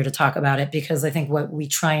have you here to talk about it, because I think what we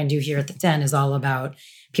try and do here at the Den is all about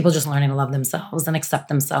people just learning to love themselves and accept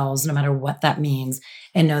themselves, no matter what that means,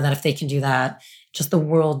 and know that if they can do that, just the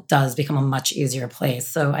world does become a much easier place.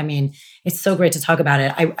 So, I mean, it's so great to talk about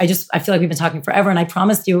it. I feel like we've been talking forever, and I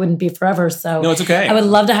promised you it wouldn't be forever. So no, it's okay. I would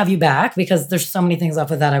love to have you back, because there's so many things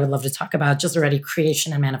off of that I would love to talk about, just already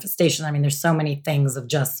creation and manifestation. I mean, there's so many things of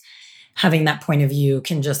just having that point of view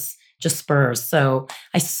can just spur. So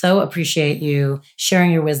I so appreciate you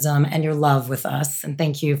sharing your wisdom and your love with us. And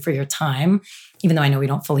thank you for your time, even though I know we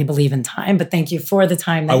don't fully believe in time, but thank you for the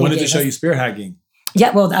time that I you wanted gave to show us. you spirit hacking.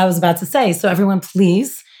 Yeah, well, I was about to say, so everyone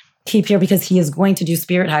please keep here, because he is going to do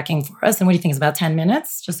spirit hacking for us. And what do you think? It's about 10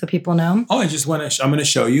 minutes, just so people know. Oh, I'm going to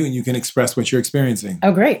show you and you can express what you're experiencing.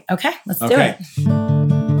 Oh, great. Okay, let's do it.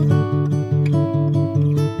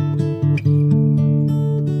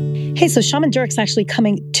 Hey, so Shaman Durek's actually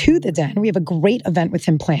coming to the Den. We have a great event with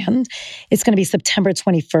him planned. It's going to be September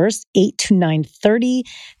 21st, 8 to 9:30.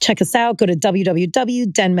 Check us out. Go to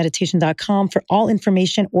www.denmeditation.com for all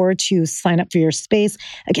information or to sign up for your space.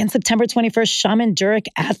 Again, September 21st, Shaman Durek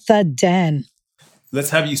at the Den. Let's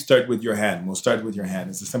have you start with your hand. We'll start with your hand.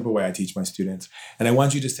 It's a simple way I teach my students. And I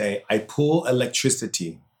want you to say, I pull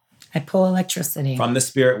electricity. I pull electricity. From the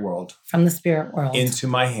spirit world. From the spirit world. Into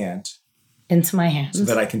my hand. Into my hands. So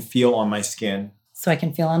that I can feel on my skin. So I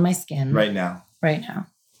can feel on my skin. Right now. Right now.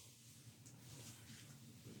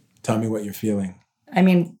 Tell me what you're feeling. I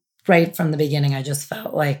mean, right from the beginning, I just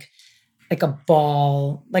felt like a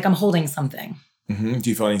ball, like I'm holding something. Mm-hmm. Do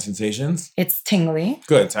you feel any sensations? It's tingly.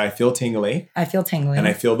 Good. So I feel tingly. I feel tingly. And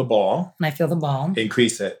I feel the ball. And I feel the ball.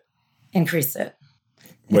 Increase it. Increase it.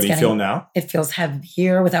 What do you feel now? It feels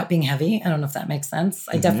heavier without being heavy. I don't know if that makes sense.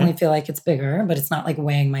 I definitely feel like it's bigger, but it's not like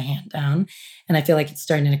weighing my hand down. And I feel like it's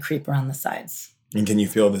starting to creep around the sides. And can you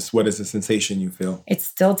feel this? What is the sensation you feel? It's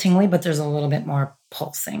still tingly, but there's a little bit more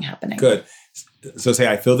pulsing happening. Good. So say,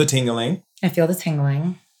 I feel the tingling. I feel the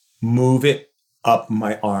tingling. Move it up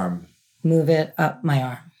my arm. Move it up my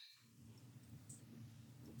arm.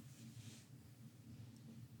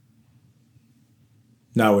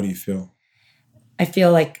 Now what do you feel? I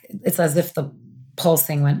feel like it's as if the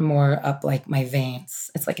pulsing went more up like my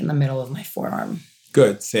veins. It's like in the middle of my forearm.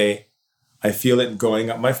 Good. Say, I feel it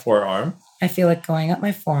going up my forearm. I feel it going up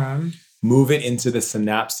my forearm. Move it into the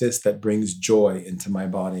synapses that brings joy into my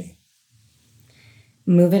body.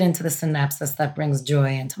 Move it into the synapses that brings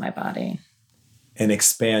joy into my body. And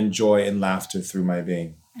expand joy and laughter through my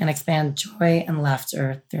being. And expand joy and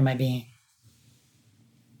laughter through my being.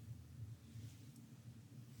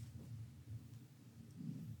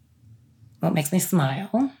 What makes me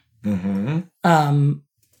smile. Mm-hmm.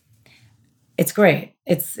 It's great.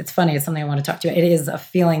 It's funny. It's something I want to talk to you. It is a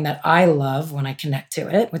feeling that I love when I connect to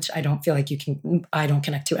it, which I don't feel like I don't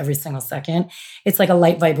connect to every single second. It's like a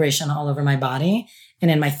light vibration all over my body. And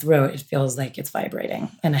in my throat, it feels like it's vibrating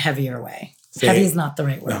in a heavier way. Heavy is not the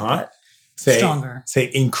right word, but stronger. Say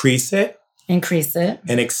increase it. Increase it.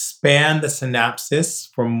 And expand the synapses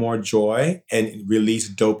for more joy and release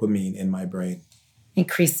dopamine in my brain.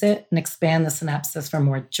 Increase it and expand the synapses for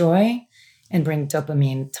more joy and bring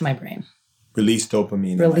dopamine to my brain. Release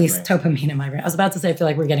dopamine Release dopamine in my brain. I was about to say, I feel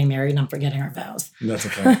like we're getting married and I'm forgetting our vows. That's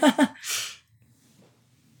okay.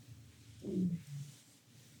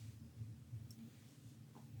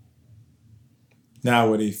 Now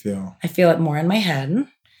what do you feel? I feel it more in my head.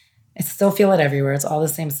 I still feel it everywhere. It's all the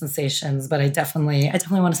same sensations, but I definitely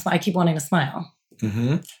want to smile. I keep wanting to smile.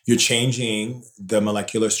 Mm-hmm. You're changing the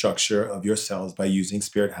molecular structure of your cells by using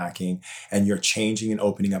spirit hacking, and you're changing and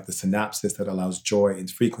opening up the synapses that allows joy and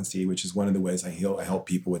frequency, which is one of the ways I help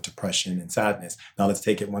people with depression and sadness. Now let's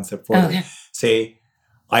take it one step forward. Okay. Say,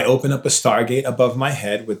 I open up a stargate above my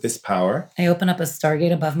head with this power. I open up a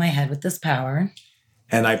stargate above my head with this power.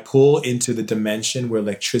 And I pull into the dimension where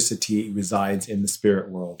electricity resides in the spirit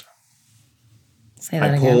world. Say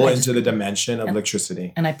that again. I pull into the dimension of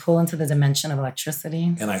electricity. And I pull into the dimension of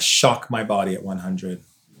electricity. And I shock my body at 100.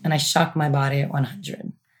 And I shock my body at 100. I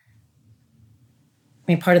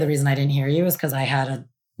mean, part of the reason I didn't hear you is because I had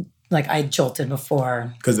I jolted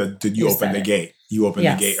before. Because you opened the gate. You opened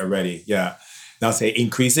the gate already. Yeah. Now say,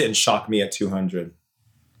 increase it and shock me at 200.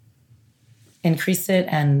 Increase it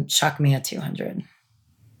and shock me at 200.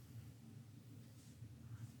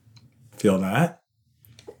 Feel that?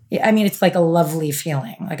 Yeah, I mean, it's like a lovely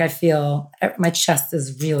feeling. Like I feel my chest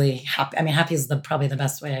is really happy. I mean, happy is probably the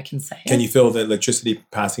best way I can say it. Can you feel the electricity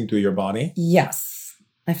passing through your body? Yes.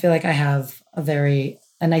 I feel like I have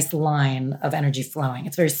a nice line of energy flowing.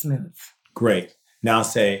 It's very smooth. Great. Now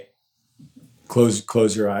say,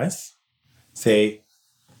 close your eyes. Say,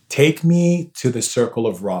 take me to the circle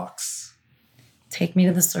of rocks. Take me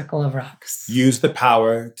to the circle of rocks. Use the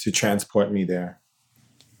power to transport me there.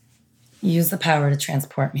 Use the power to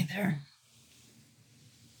transport me there.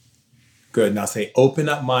 Good. Now say, open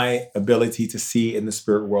up my ability to see in the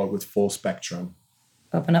spirit world with full spectrum.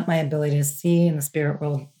 Open up my ability to see in the spirit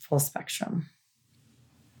world full spectrum.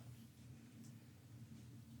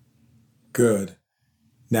 Good.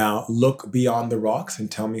 Now look beyond the rocks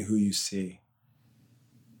and tell me who you see.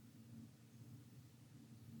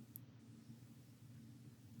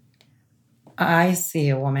 I see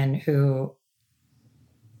a woman who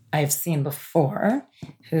I've seen before,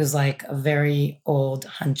 who's like a very old,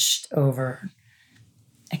 hunched over.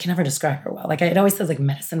 I can never describe her well. Like it always says like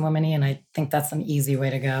medicine woman-y, and I think that's an easy way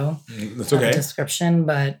to go. That's okay. Description,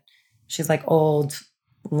 but she's like old,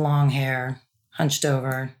 long hair, hunched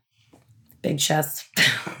over, big chest.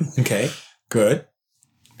 Okay, good.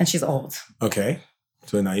 And she's old. Okay,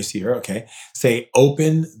 so now you see her. Okay, say,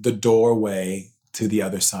 open the doorway to the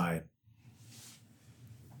other side.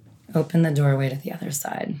 Open the doorway to the other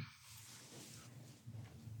side.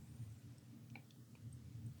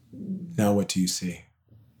 Now what do you see?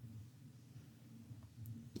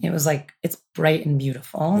 It was like, it's bright and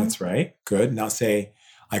beautiful. That's right. Good. Now say,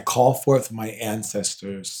 I call forth my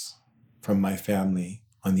ancestors from my family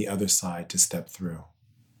on the other side to step through.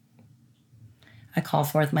 I call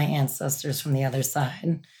forth my ancestors from the other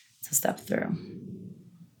side to step through.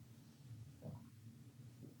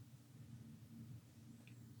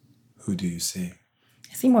 Who do you see?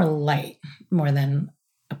 I see more light, more than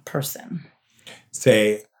a person.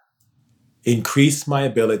 Say, increase my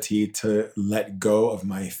ability to let go of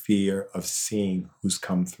my fear of seeing who's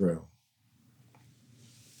come through.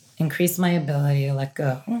 Increase my ability to let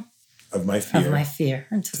go of my fear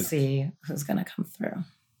to see who's going to come through.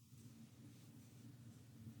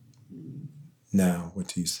 Now, what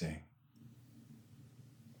do you see?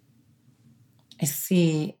 I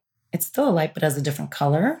see it's still a light, but has a different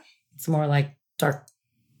color. It's more like dark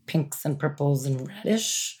pinks and purples and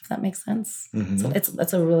reddish, if that makes sense. Mm-hmm. So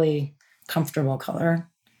it's a really comfortable color.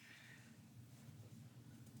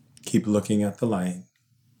 Keep looking at the light.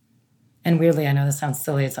 And weirdly, I know this sounds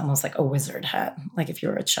silly, it's almost like a wizard hat, like if you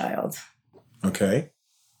were a child. Okay.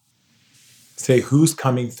 Say, who's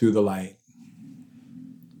coming through the light?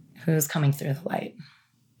 Who's coming through the light?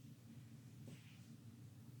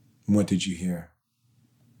 What did you hear?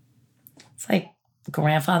 It's like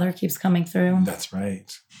grandfather keeps coming through. That's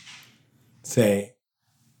right. Say,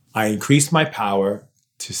 I increase my power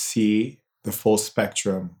to see the full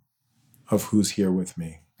spectrum of who's here with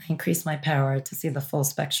me. I increase my power to see the full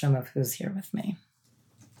spectrum of who's here with me.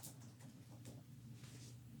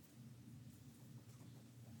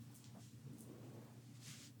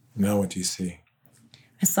 Now what do you see?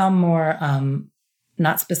 I saw more,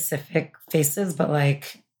 not specific faces, but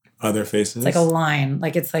like... Other faces? It's like a line.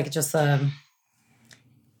 Like it's like just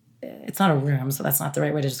it's not a room, so that's not the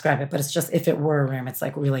right way to describe it, but it's just, if it were a room, it's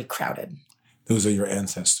like really crowded. Those are your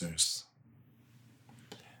ancestors.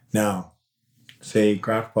 Now, say,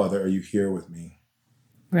 grandfather, are you here with me?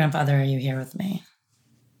 Grandfather, are you here with me?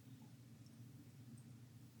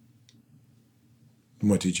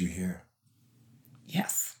 What did you hear?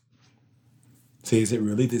 Yes. Say, is it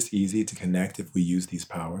really this easy to connect if we use these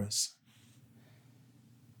powers?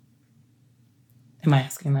 Am I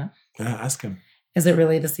asking that? Yeah, ask him. Is it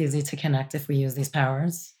really this easy to connect if we use these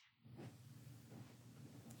powers?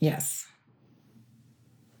 Yes.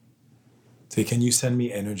 Say, can you send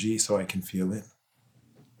me energy so I can feel it?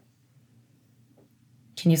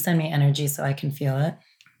 Can you send me energy so I can feel it?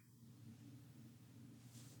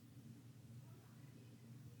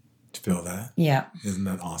 Feel that? Yeah. Isn't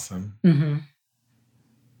that awesome? Mm-hmm.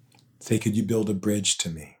 Say, could you build a bridge to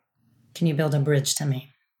me? Can you build a bridge to me?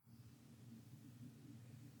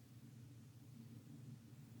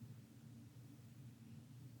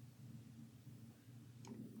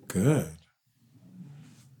 Good.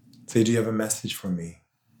 Say, do you have a message for me?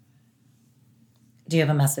 Do you have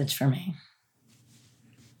a message for me?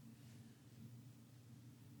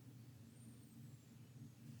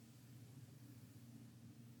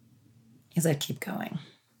 He said, keep going.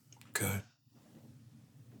 Good.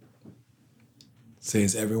 Say,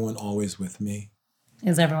 is everyone always with me?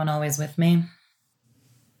 Is everyone always with me?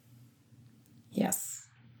 Yes.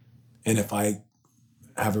 And if I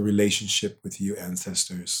have a relationship with you,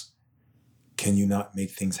 ancestors, can you not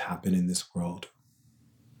make things happen in this world?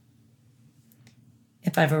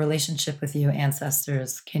 If I have a relationship with you,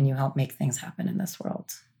 ancestors, can you help make things happen in this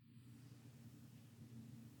world?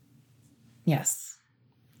 Yes.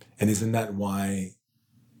 And isn't that why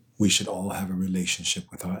we should all have a relationship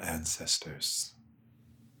with our ancestors?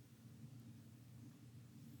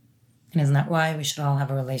 And isn't that why we should all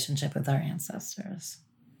have a relationship with our ancestors?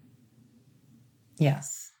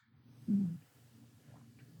 Yes.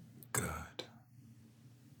 Good.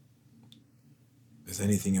 Is there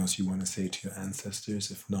anything else you want to say to your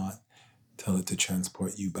ancestors? If not, tell it to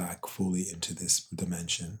transport you back fully into this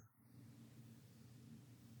dimension.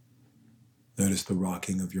 Notice the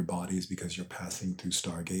rocking of your bodies because you're passing through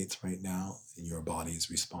stargates right now, and your body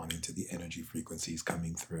is responding to the energy frequencies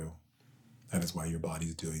coming through. That is why your body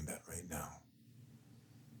is doing that right now.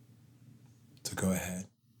 So go ahead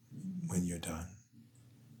when you're done.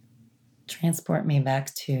 Transport me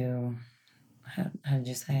back to, how did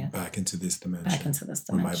you say it? Back into this dimension. Back into this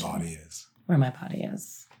dimension. Where my body is. Where my body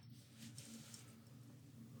is.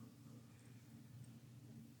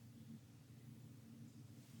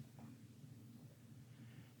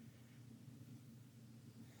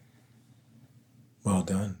 Well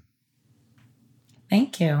done.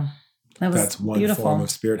 Thank you. That's one beautiful. form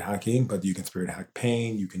of spirit hacking, but you can spirit hack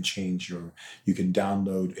pain. You can you can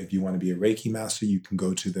download, if you want to be a Reiki master, you can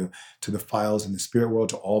go to the files in the spirit world,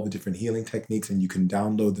 to all the different healing techniques, and you can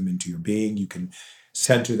download them into your being. You can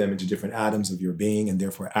center them into different atoms of your being and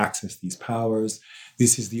therefore access these powers.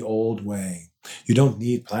 This is the old way. You don't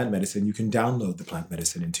need plant medicine. You can download the plant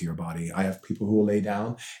medicine into your body. I have people who will lay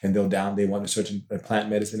down and they want a certain plant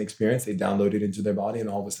medicine experience. They download it into their body and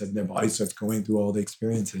all of a sudden their body starts going through all the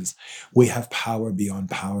experiences. We have power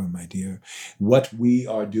beyond power, my dear. What we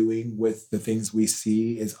are doing with the things we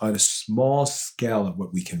see is on a small scale of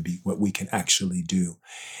what we can be, what we can actually do.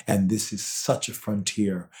 And this is such a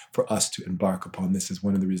frontier for us to embark upon. This is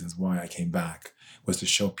one of the reasons why I came back, was to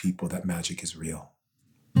show people that magic is real.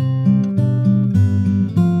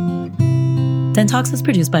 Den Talks is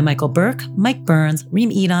produced by Michael Burke, Mike Burns, Reem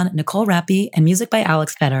Edon, Nicole Rappi, and music by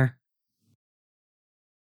Alex Fetter.